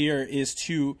job here is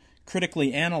to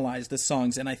critically analyze the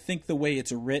songs, and I think the way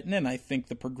it's written, and I think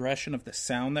the progression of the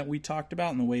sound that we talked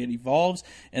about, and the way it evolves,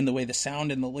 and the way the sound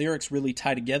and the lyrics really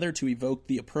tie together to evoke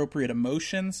the appropriate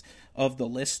emotions of the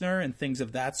listener and things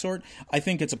of that sort, I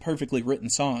think it's a perfectly written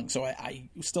song. So I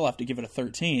still have to give it a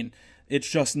 13. It's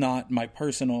just not my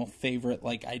personal favorite.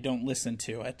 Like, I don't listen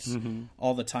to it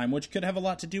all the time, which could have a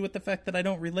lot to do with the fact that I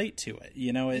don't relate to it.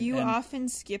 You often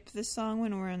skip the song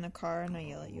when we're in the car and I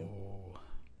yell at you.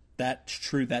 That's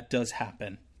true. That does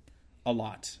happen a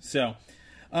lot. So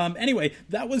anyway,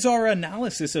 that was our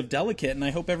analysis of Delicate, and I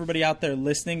hope everybody out there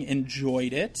listening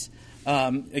enjoyed it.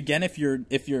 Again, if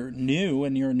you're new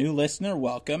and you're a new listener,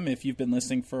 welcome. If you've been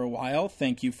listening for a while,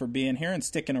 thank you for being here and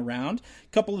sticking around. A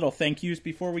couple little thank yous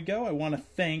before we go. I want to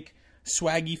thank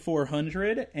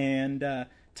Swaggy400 and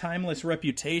Timeless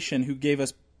Reputation, who gave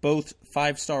us both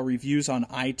 5-star reviews on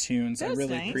iTunes. That's I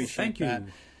really nice. appreciate that.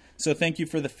 So thank you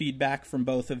for the feedback from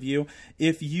both of you.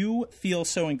 If you feel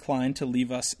so inclined to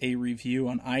leave us a review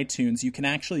on iTunes, you can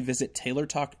actually visit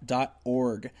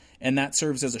taylortalk.org, and that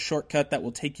serves as a shortcut that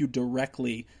will take you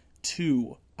directly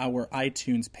to our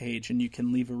iTunes page, and you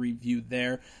can leave a review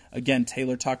there. Again,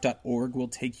 taylortalk.org will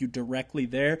take you directly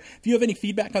there. If you have any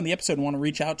feedback on the episode and want to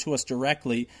reach out to us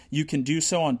directly, you can do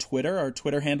so on Twitter. Our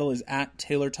Twitter handle is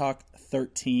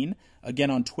 @TaylorTalk13. Again,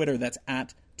 on Twitter, that's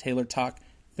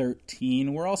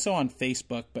 @TaylorTalk13. We're also on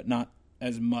Facebook, but not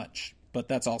as much. But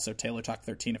that's also Taylor Talk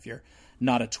 13 if you're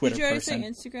not a Twitter person. Did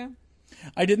you say Instagram?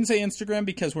 I didn't say Instagram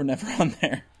because we're never on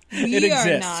there. It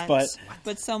exists,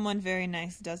 but someone very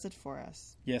nice does it for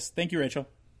us. Yes, thank you, Rachel.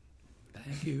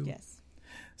 Thank you. Yes.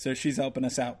 So she's helping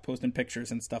us out, posting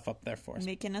pictures and stuff up there for us.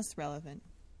 Making us relevant.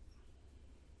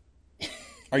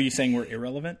 Are you saying we're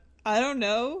irrelevant? I don't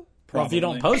know. Probably. Well, if you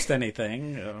don't post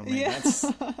anything, Yeah.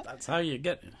 that's how you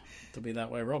get to be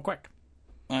that way real quick.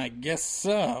 I guess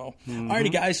so. Alrighty,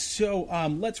 guys. So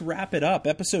let's wrap it up.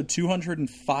 Episode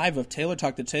 205 of Taylor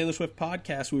Talk, the Taylor Swift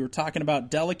podcast. We were talking about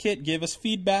Delicate. Give us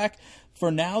feedback. For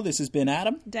now, this has been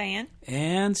Adam, Diane,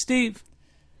 and Steve,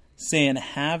 saying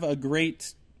have a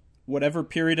great whatever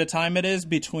period of time it is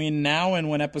between now and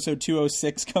when episode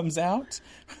 206 comes out.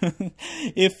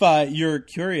 If you're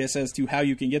curious as to how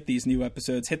you can get these new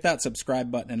episodes, hit that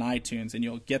subscribe button in iTunes and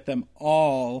you'll get them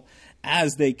all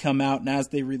as they come out and as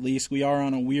they release. We are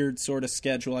on a weird sort of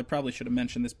schedule. I probably should have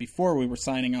mentioned this before we were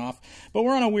signing off, but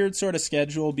we're on a weird sort of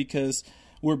schedule because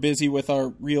we're busy with our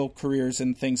real careers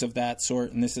and things of that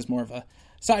sort, and this is more of a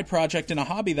side project and a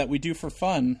hobby that we do for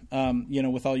fun,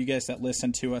 with all you guys that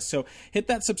listen to us. So hit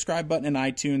that subscribe button in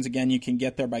iTunes. Again, you can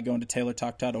get there by going to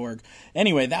taylortalk.org.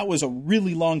 Anyway, that was a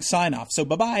really long sign-off, so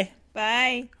bye-bye.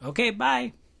 Bye. Okay,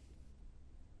 bye.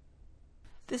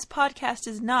 This podcast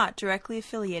is not directly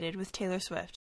affiliated with Taylor Swift.